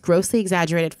Williams grossly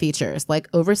exaggerated features like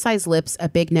oversized lips, a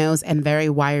big nose, and very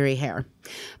wiry hair.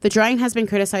 The drawing has been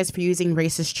criticized for using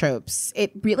racist tropes.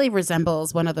 It really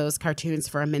resembles one of those cartoons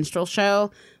for a minstrel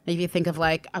show. If you think of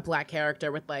like a black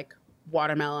character with like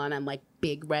watermelon and like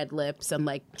big red lips and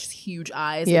like just huge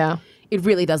eyes. Yeah. It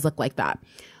really does look like that.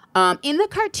 In the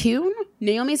cartoon,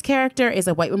 Naomi's character is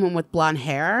a white woman with blonde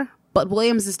hair, but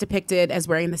Williams is depicted as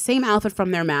wearing the same outfit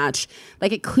from their match.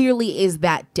 Like it clearly is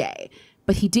that day,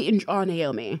 but he didn't draw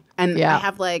Naomi. And I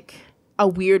have like a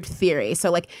weird theory.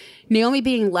 So like Naomi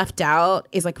being left out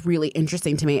is like really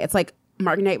interesting to me. It's like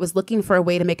Mark Knight was looking for a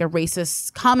way to make a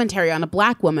racist commentary on a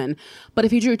black woman. But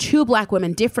if he drew two black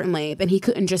women differently, then he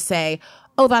couldn't just say,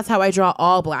 oh, that's how I draw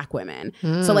all black women.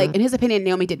 So like in his opinion,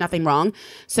 Naomi did nothing wrong.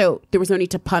 So there was no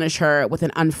need to punish her with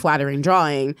an unflattering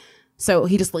drawing. So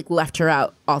he just like left her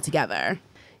out altogether.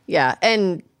 Yeah.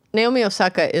 And Naomi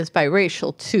Osaka is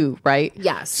biracial too, right?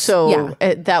 Yes. So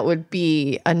that would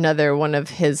be another one of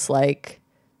his like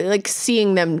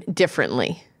seeing them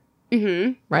differently.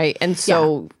 Right. And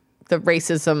so the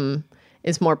racism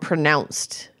is more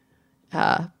pronounced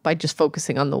by just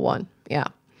focusing on the one. Yeah.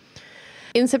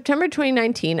 In September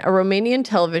 2019, a Romanian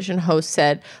television host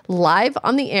said live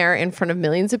on the air in front of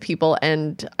millions of people,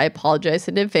 and I apologize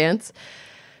in advance,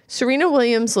 Serena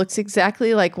Williams looks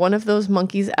exactly like one of those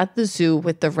monkeys at the zoo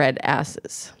with the red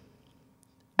asses.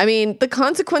 I mean, the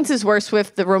consequences were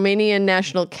swift. The Romanian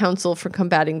National Council for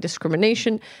Combating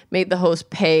Discrimination made the host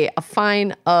pay a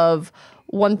fine of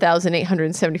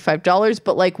 $1,875.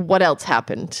 But like, what else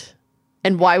happened?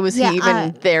 And why was he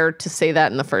even there to say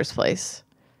that in the first place?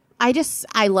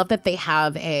 I love that they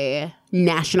have a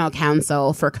National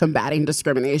Council for Combating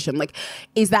Discrimination. Like,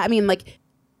 is that, I mean, like,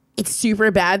 it's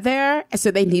super bad there, so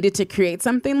they needed to create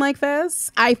something like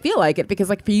this? I feel like it, because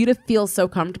like for you to feel so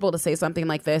comfortable to say something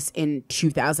like this in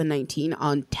 2019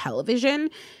 on television,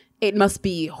 it must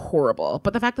be horrible.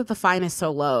 But the fact that the fine is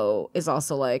so low is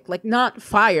also like not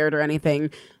fired or anything,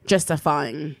 just a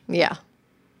fine. Yeah.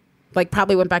 Like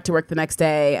probably went back to work the next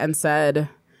day and said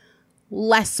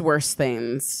less worse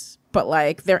things, but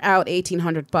like they're out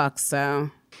 $1,800,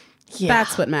 so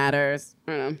that's what matters.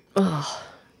 I don't know.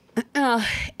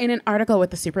 In an article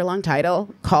with a super long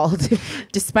title called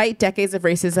 "Despite Decades of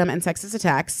Racism and Sexist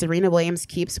Attacks, Serena Williams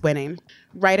Keeps Winning,"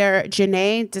 writer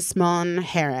Janae Desmond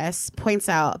Harris points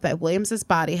out that Williams's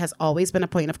body has always been a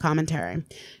point of commentary.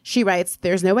 She writes,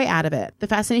 "There's no way out of it. The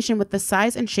fascination with the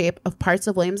size and shape of parts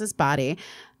of Williams's body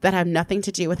that have nothing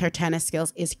to do with her tennis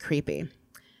skills is creepy."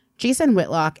 Jason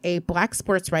Whitlock, a black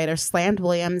sports writer, slammed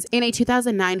Williams in a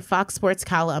 2009 Fox Sports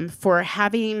column for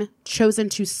having chosen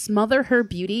to smother her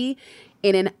beauty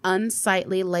in an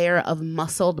unsightly layer of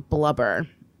muscled blubber.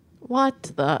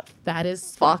 What the That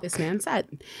is fuck? what this man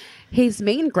said. His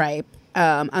main gripe,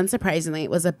 unsurprisingly,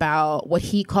 was about what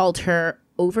he called her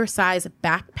oversized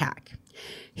backpack.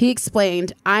 He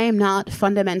explained, "I am not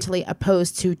fundamentally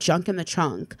opposed to junk in the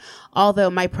trunk, although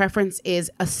my preference is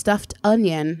a stuffed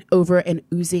onion over an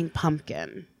oozing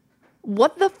pumpkin."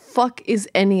 What the fuck is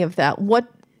any of that? What,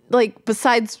 like,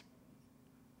 besides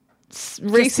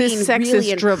racist, sexist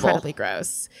really dribble? Incredibly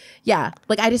gross. Yeah,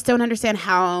 like I just don't understand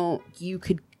how you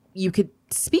could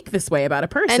speak this way about a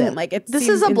person. And like this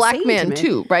is a black man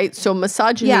too, right? So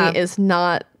misogyny is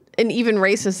not. And even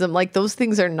racism, like those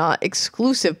things are not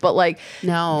exclusive, but like,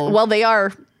 no. Well, they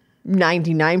are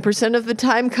 99% of the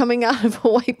time coming out of a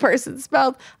white person's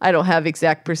mouth. I don't have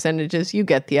exact percentages. You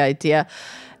get the idea.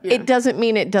 it doesn't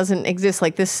mean it doesn't exist.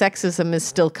 Like, this sexism is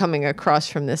still coming across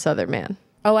from this other man.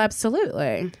 Oh,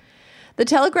 absolutely. The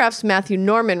Telegraph's Matthew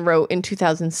Norman wrote in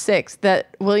 2006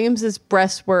 that Williams's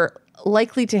breasts were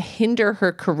likely to hinder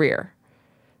her career,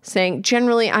 saying,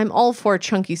 generally, I'm all for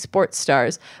chunky sports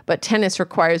stars, but tennis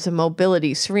requires a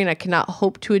mobility Serena cannot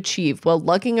hope to achieve while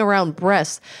lugging around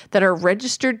breasts that are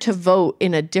registered to vote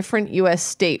in a different U.S.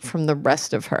 state from the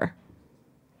rest of her.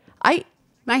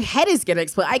 My head is going to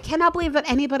explode. I cannot believe that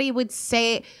anybody would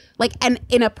say, like, and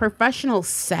in a professional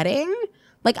setting,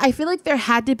 like, I feel like there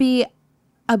had to be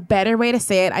a better way to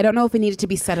say it. I don't know if it needed to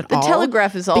be said at all. The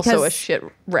Telegraph is also a shit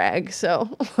rag, so.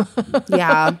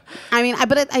 Yeah. I mean,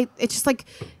 it's just like,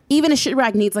 even a shit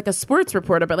rag needs like a sports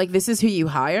reporter, but like, this is who you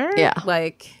hire? Yeah.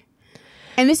 Like,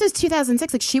 and this is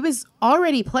 2006. Like, she was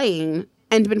already playing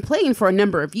and been playing for a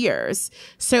number of years.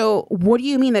 So what do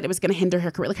you mean that it was going to hinder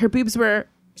her career? Like, her boobs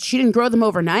she didn't grow them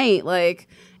overnight. Like,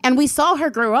 and we saw her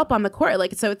grow up on the court.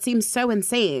 Like, so it seems so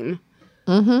insane.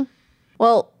 Mm-hmm.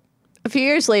 Well, a few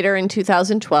years later, in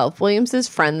 2012, Williams's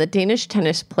friend, the Danish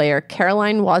tennis player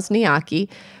Caroline Wozniacki,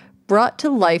 brought to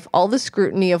life all the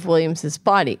scrutiny of Williams's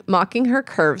body, mocking her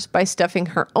curves by stuffing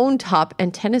her own top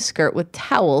and tennis skirt with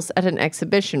towels at an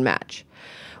exhibition match.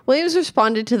 Williams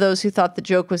responded to those who thought the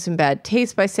joke was in bad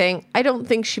taste by saying, I don't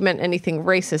think she meant anything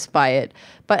racist by it,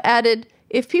 but added,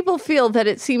 if people feel that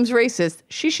it seems racist,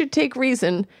 she should take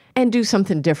reason and do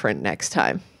something different next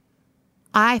time.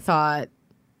 I thought,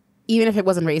 even if it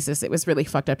wasn't racist, it was really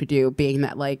fucked up to do, being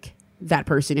that, like, that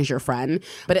person is your friend.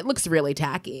 But it looks really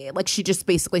tacky. Like, she just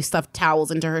basically stuffed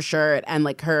towels into her shirt and,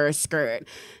 like, her skirt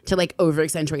to, like,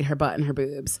 over-accentuate her butt and her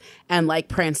boobs. And, like,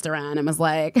 pranced around and was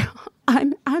like,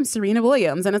 I'm Serena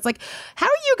Williams. And it's like, how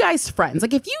are you guys friends?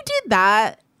 Like, if you did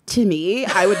that to me,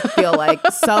 I would feel like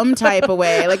some type of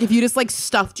way. Like, if you just, like,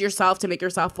 stuffed yourself to make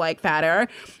yourself, like, fatter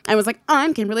and was like,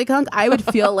 I'm Kimberly Kunk, I would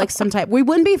feel like some type. We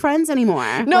wouldn't be friends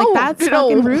anymore. No, like, that's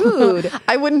fucking rude.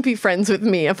 I wouldn't be friends with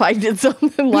me if I did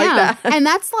something like that. And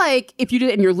that's like, if you did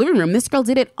it in your living room. This girl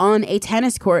did it on a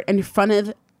tennis court in front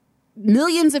of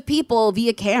millions of people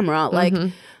via camera. Like,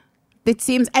 it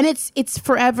seems, and it's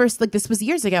forever, like, this was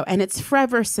years ago, and it's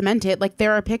forever cemented. Like,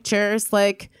 there are pictures,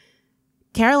 like,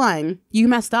 Caroline, you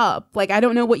messed up. Like, I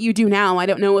don't know what you do now. I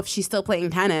don't know if she's still playing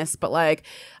tennis, but, like,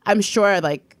 I'm sure,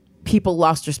 like, people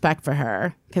lost respect for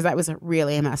her because that was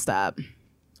really messed up.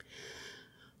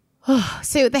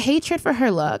 So the hatred for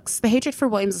her looks, the hatred for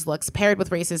Williams' looks paired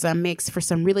with racism makes for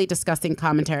some really disgusting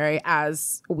commentary,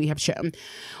 as we have shown.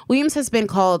 Williams has been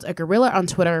called a gorilla on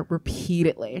Twitter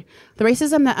repeatedly. The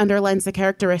racism that underlines the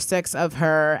characteristics of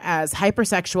her as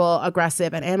hypersexual,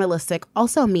 aggressive, and animalistic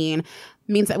also means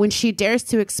that when she dares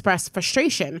to express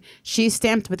frustration, she's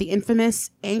stamped with the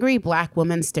infamous angry black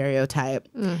woman stereotype.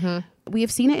 We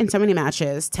have seen it in so many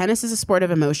matches. Tennis is a sport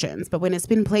of emotions, but when it's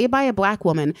been played by a black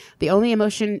woman, the only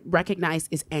emotion recognized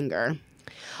is anger.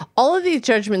 All of these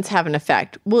judgments have an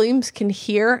effect. Williams can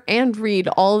hear and read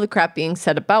all of the crap being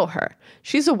said about her.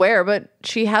 She's aware, but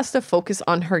she has to focus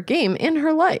on her game in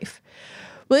her life.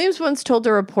 Williams once told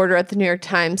a reporter at the New York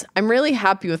Times, I'm really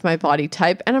happy with my body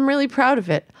type, and I'm really proud of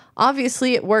it.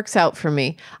 Obviously, it works out for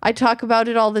me. I talk about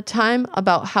it all the time,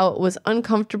 about how it was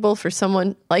uncomfortable for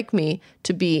someone like me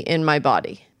to be in my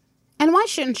body. And why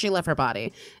shouldn't she love her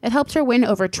body? It helped her win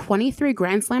over 23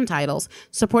 Grand Slam titles,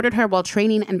 supported her while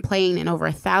training and playing in over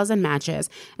 1,000 matches,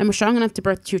 and was strong enough to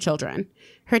birth 2 children.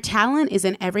 Her talent is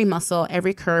in every muscle,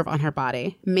 every curve on her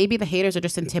body. Maybe the haters are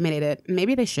just intimidated.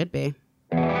 Maybe they should be.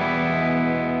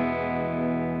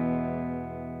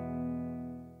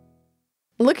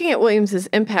 Looking at Williams'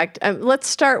 impact, let's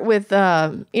start with,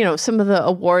 some of the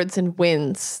awards and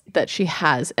wins that she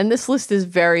has. And this list is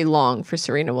very long for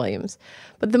Serena Williams.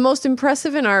 But the most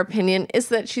impressive, in our opinion, is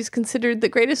that she's considered the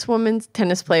greatest women's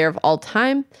tennis player of all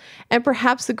time and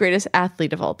perhaps the greatest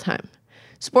athlete of all time.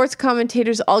 Sports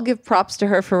commentators all give props to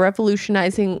her for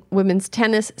revolutionizing women's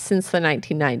tennis since the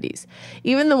 1990s.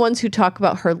 Even the ones who talk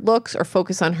about her looks or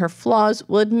focus on her flaws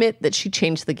will admit that she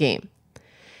changed the game.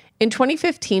 In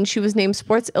 2015, she was named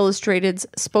Sports Illustrated's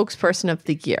Spokesperson of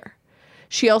the Year.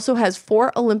 She also has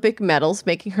 4 Olympic medals,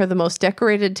 making her the most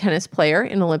decorated tennis player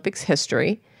in Olympics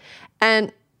history.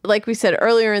 And like we said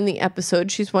earlier in the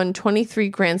episode, she's won 23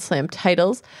 Grand Slam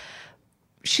titles.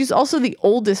 She's also the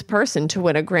oldest person to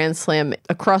win a Grand Slam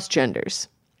across genders.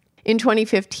 In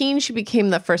 2015, she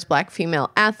became the first Black female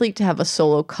athlete to have a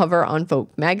solo cover on Vogue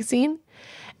magazine.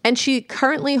 And she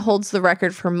currently holds the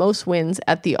record for most wins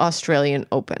at the Australian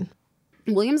Open.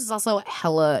 Williams is also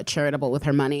hella charitable with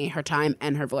her money, her time,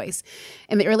 and her voice.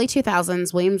 In the early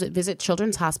 2000s, Williams would visit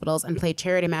children's hospitals and play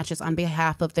charity matches on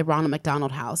behalf of the Ronald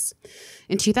McDonald House.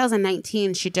 In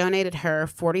 2019, she donated her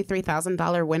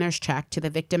 $43,000 winner's check to the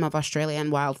victim of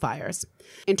Australian wildfires.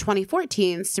 In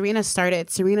 2014, Serena started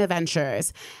Serena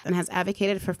Ventures and has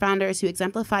advocated for founders who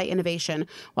exemplify innovation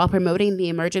while promoting the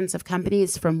emergence of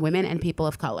companies from women and people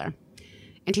of color.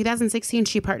 In 2016,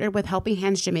 she partnered with Helping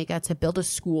Hands Jamaica to build a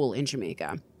school in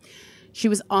Jamaica. She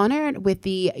was honored with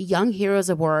the Young Heroes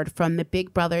Award from the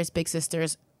Big Brothers Big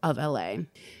Sisters of LA.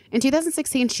 In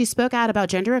 2016, she spoke out about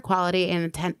gender equality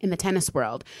in the tennis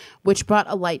world, which brought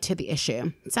a light to the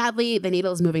issue. Sadly, the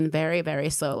needle is moving very,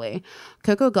 very slowly.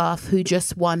 Coco Gauff, who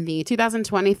just won the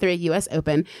 2023 U.S.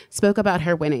 Open, spoke about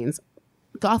her winnings.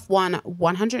 Gauff won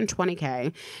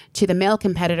 $120K to the male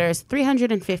competitors'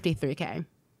 $353K.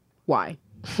 Why?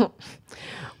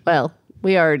 Well,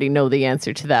 we already know the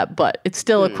answer to that, but it's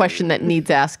still a question that needs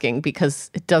asking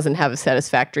because it doesn't have a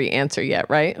satisfactory answer yet,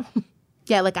 right?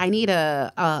 Yeah, like I need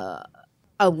a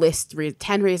list,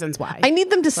 10 reasons why. I need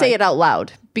them to say it out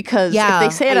loud because if they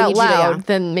say it out loud,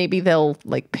 then maybe they'll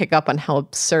like pick up on how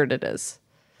absurd it is.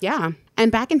 Yeah.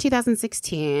 And back in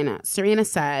 2016, Serena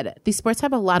said, "These sports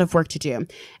have a lot of work to do,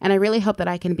 and I really hope that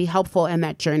I can be helpful in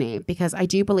that journey because I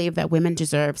do believe that women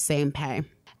deserve same pay."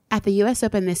 At the U.S.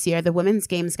 Open this year, the women's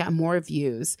games got more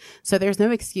views, so there's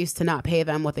no excuse to not pay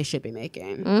them what they should be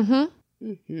making.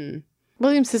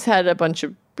 Williams has had a bunch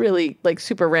of really like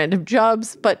super random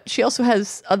jobs, but she also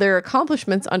has other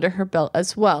accomplishments under her belt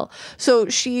as well. So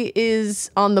she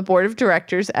is on the board of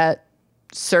directors at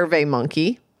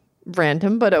SurveyMonkey.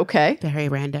 Random, but okay. Very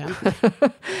random.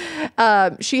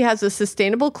 She has a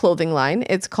sustainable clothing line.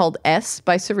 It's called S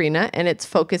by Serena, and its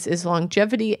focus is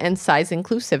longevity and size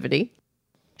inclusivity.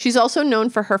 She's also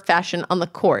known for her fashion on the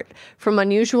court. From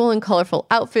unusual and colorful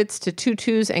outfits to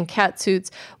tutus and catsuits,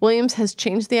 Williams has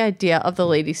changed the idea of the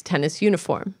ladies' tennis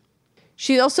uniform.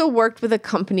 She also worked with a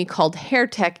company called Hair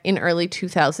Tech in early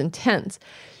 2010s.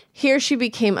 Here she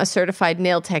became a certified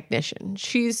nail technician.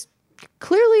 She's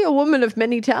clearly a woman of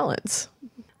many talents.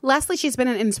 Lastly, she's been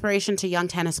an inspiration to young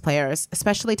tennis players,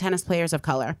 especially tennis players of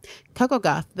color. Coco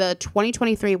Gauff, the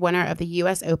 2023 winner of the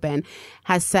U.S. Open,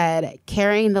 has said,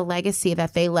 "Carrying the legacy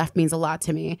that they left means a lot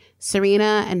to me.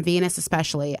 Serena and Venus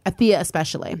especially, Thea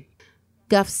especially."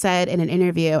 Gauff said in an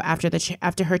interview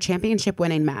after her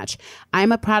championship-winning match,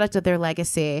 "I'm a product of their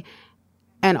legacy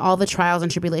and all the trials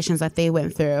and tribulations that they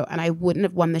went through, and I wouldn't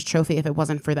have won this trophy if it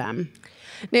wasn't for them."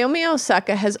 Naomi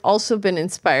Osaka has also been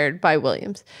inspired by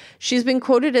Williams. She's been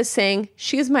quoted as saying,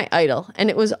 "She is my idol,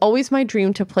 and it was always my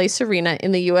dream to play Serena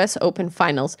in the U.S. Open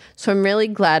finals, so I'm really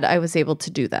glad I was able to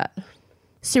do that."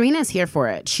 Serena's here for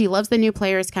it. She loves the new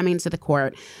players coming to the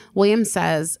court. Williams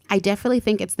says, "I definitely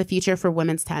think it's the future for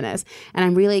women's tennis, and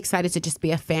I'm really excited to just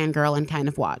be a fangirl and kind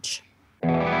of watch."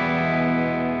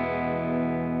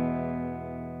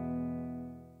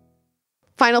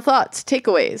 Final thoughts,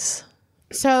 takeaways.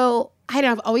 So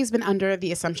I've always been under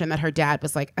the assumption that her dad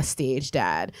was like a stage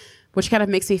dad, which kind of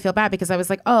makes me feel bad because I was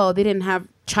like, oh, they didn't have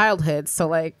childhood, so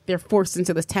like they're forced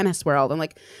into this tennis world. And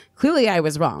like clearly I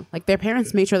was wrong. Like their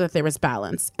parents made sure that there was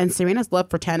balance, and Serena's love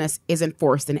for tennis isn't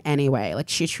forced in any way. Like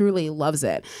she truly loves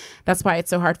it. That's why it's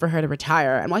so hard for her to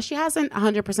retire, and why she hasn't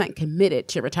 100% committed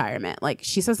to retirement. Like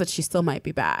she says that she still might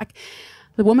be back.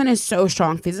 The woman is so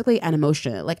strong physically and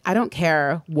emotionally. Like, I don't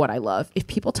care what I love. If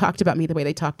people talked about me the way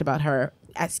they talked about her,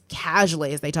 as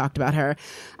casually as they talked about her,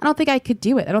 I don't think I could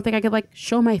do it. I don't think I could like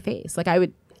show my face. Like I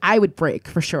would break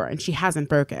for sure. And she hasn't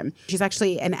broken. She's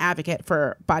actually an advocate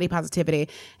for body positivity,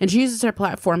 and she uses her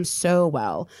platform so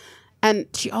well. And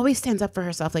she always stands up for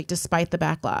herself, like despite the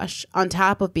backlash, on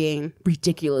top of being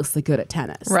ridiculously good at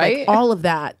tennis. Right. Like, all of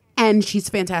that. And she's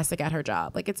fantastic at her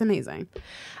job. Like, it's amazing.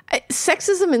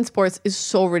 Sexism in sports is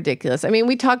so ridiculous. I mean,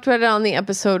 we talked about it on the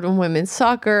episode on women's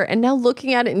soccer, and now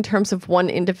looking at it in terms of one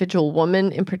individual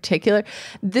woman in particular,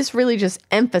 this really just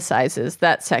emphasizes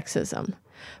that sexism.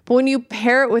 But when you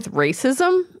pair it with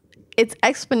racism, it's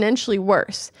exponentially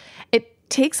worse. It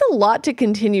takes a lot to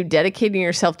continue dedicating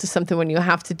yourself to something when you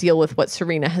have to deal with what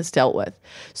Serena has dealt with.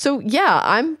 So yeah,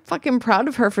 I'm fucking proud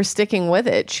of her for sticking with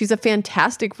it. She's a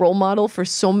fantastic role model for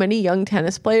so many young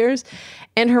tennis players,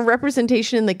 and her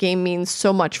representation in the game means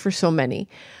so much for so many.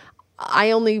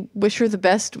 I only wish her the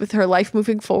best with her life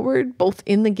moving forward, both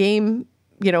in the game,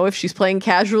 you know, if she's playing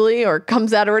casually or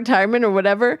comes out of retirement or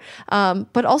whatever,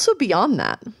 but also beyond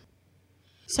that.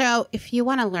 So if you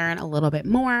want to learn a little bit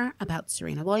more about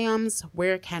Serena Williams,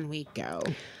 where can we go?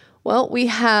 Well, we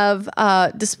have,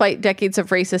 despite decades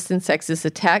of racist and sexist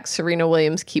attacks, Serena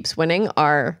Williams Keeps Winning,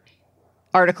 our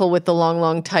article with the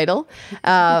long title.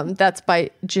 That's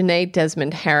by Janae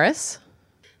Desmond Harris.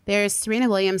 There's Serena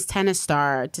Williams, tennis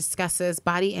star, discusses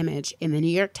body image in the New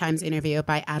York Times interview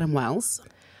by Adam Wells.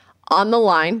 On the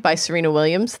Line by Serena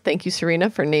Williams. Thank you, Serena,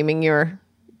 for naming your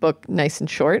book nice and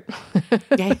short.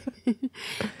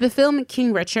 The film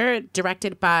King Richard,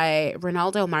 directed by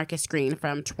Ronaldo Marcus Green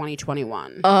from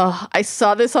 2021. I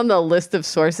saw this on the list of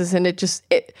sources, and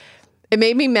it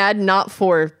made me mad, not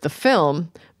for the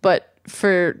film, but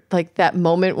for like that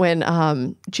moment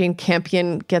when Jane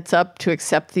Campion gets up to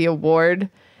accept the award,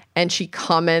 and she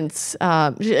comments,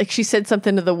 she said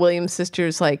something to the Williams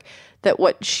sisters, like that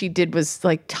what she did was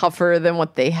like tougher than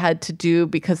what they had to do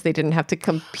because they didn't have to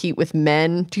compete with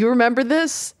men. Do you remember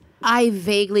this? I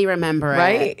vaguely remember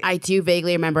right? it. I do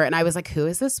vaguely remember it. And I was like, who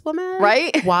is this woman?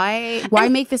 Right? Why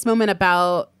make this moment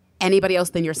about anybody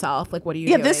else than yourself? Like, what are you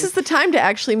doing? This is the time to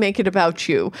actually make it about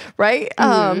you, right?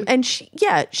 And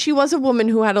she was a woman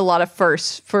who had a lot of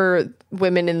firsts for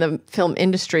women in the film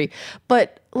industry.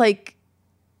 But like,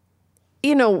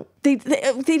 you know, they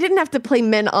didn't have to play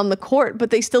men on the court,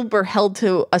 but they still were held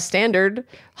to a standard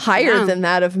higher than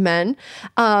that of men.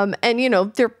 And, you know,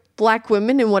 they're Black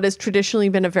women in what has traditionally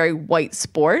been a very white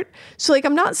sport. So, like,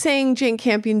 I'm not saying Jane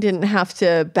Campion didn't have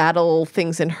to battle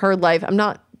things in her life. I'm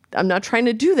not trying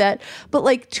to do that. But,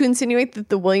 like, to insinuate that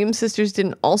the Williams sisters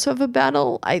didn't also have a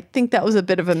battle, I think that was a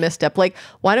bit of a misstep. Like,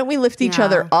 why don't we lift each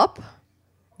other up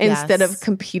instead of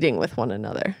competing with one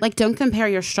another? Like, don't compare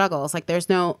your struggles. Like, there's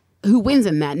no... Who wins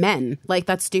in that? Men. Like,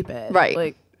 that's stupid. Right.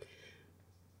 Like,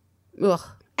 ugh.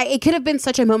 It could have been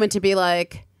such a moment to be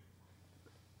like,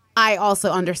 I also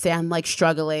understand, like,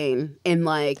 struggling in,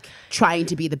 like, trying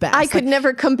to be the best. I could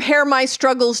never compare my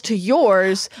struggles to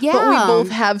yours, but we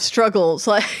both have struggles.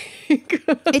 Like,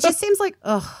 it just seems like,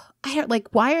 ugh.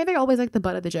 Why are they always, like, the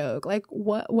butt of the joke? Like,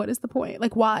 what is the point?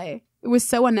 Like, why? It was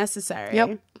so unnecessary.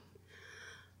 Yep.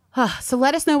 So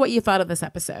let us know what you thought of this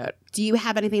episode. Do you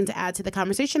have anything to add to the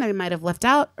conversation I might have left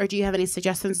out? Or do you have any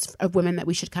suggestions of women that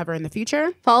we should cover in the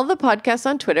future? Follow the podcast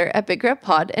on Twitter at Big Rep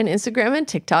Pod and Instagram and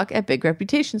TikTok at Big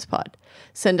Reputations Pod.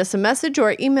 Send us a message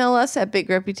or email us at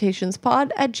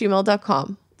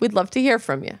bigreputationspod@gmail.com. We'd love to hear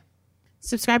from you.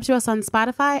 Subscribe to us on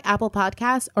Spotify, Apple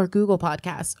Podcasts, or Google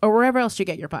Podcasts, or wherever else you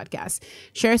get your podcasts.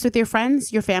 Share us with your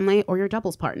friends, your family, or your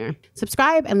doubles partner.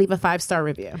 Subscribe and leave a 5-star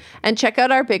review. And check out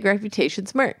our Big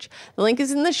Reputations merch. The link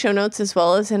is in the show notes as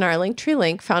well as in our Linktree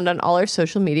link found on all our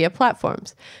social media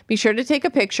platforms. Be sure to take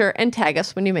a picture and tag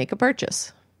us when you make a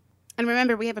purchase. And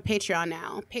remember, we have a Patreon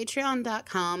now,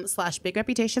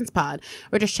 patreon.com/bigreputationspod,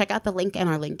 or just check out the link in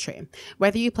our link tree.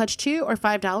 Whether you pledge $2 or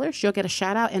 $5, you'll get a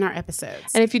shout out in our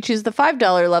episodes. And if you choose the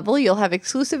 $5 level, you'll have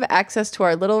exclusive access to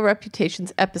our Little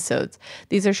Reputations episodes.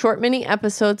 These are short mini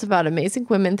episodes about amazing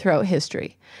women throughout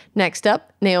history. Next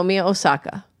up, Naomi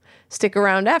Osaka. Stick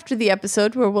around after the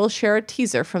episode where we'll share a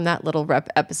teaser from that Little Rep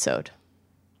episode.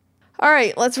 All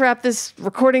right, let's wrap this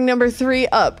recording number 3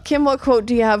 up. Kim, what quote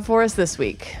do you have for us this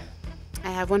week? I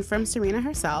have one from Serena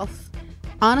herself.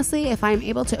 Honestly, if I'm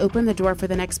able to open the door for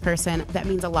the next person, that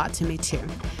means a lot to me too.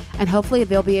 And hopefully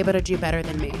they'll be able to do better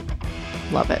than me.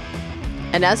 Love it.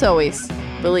 And as always,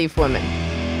 believe women.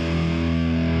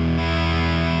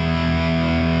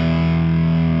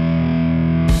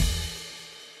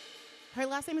 Her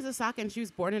last name is Osaka and she was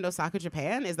born in Osaka,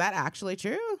 Japan. Is that actually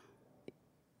true?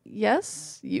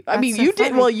 Yes. You so did.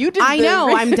 funny. Well, you did. I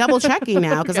know. I'm double checking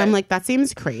now because I'm like, that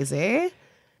seems crazy.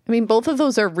 I mean, both of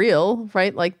those are real,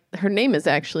 right? Like, her name is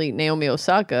actually Naomi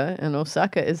Osaka, and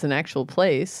Osaka is an actual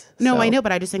place. No, so. I know,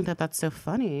 but I just think that that's so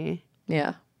funny.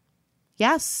 Yeah.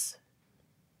 Yes.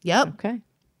 Yep. Okay.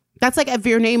 That's like if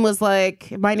your name was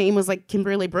like, my name was like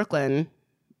Kimberly Brooklyn,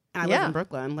 and I live in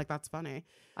Brooklyn. Like, that's funny.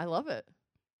 I love it.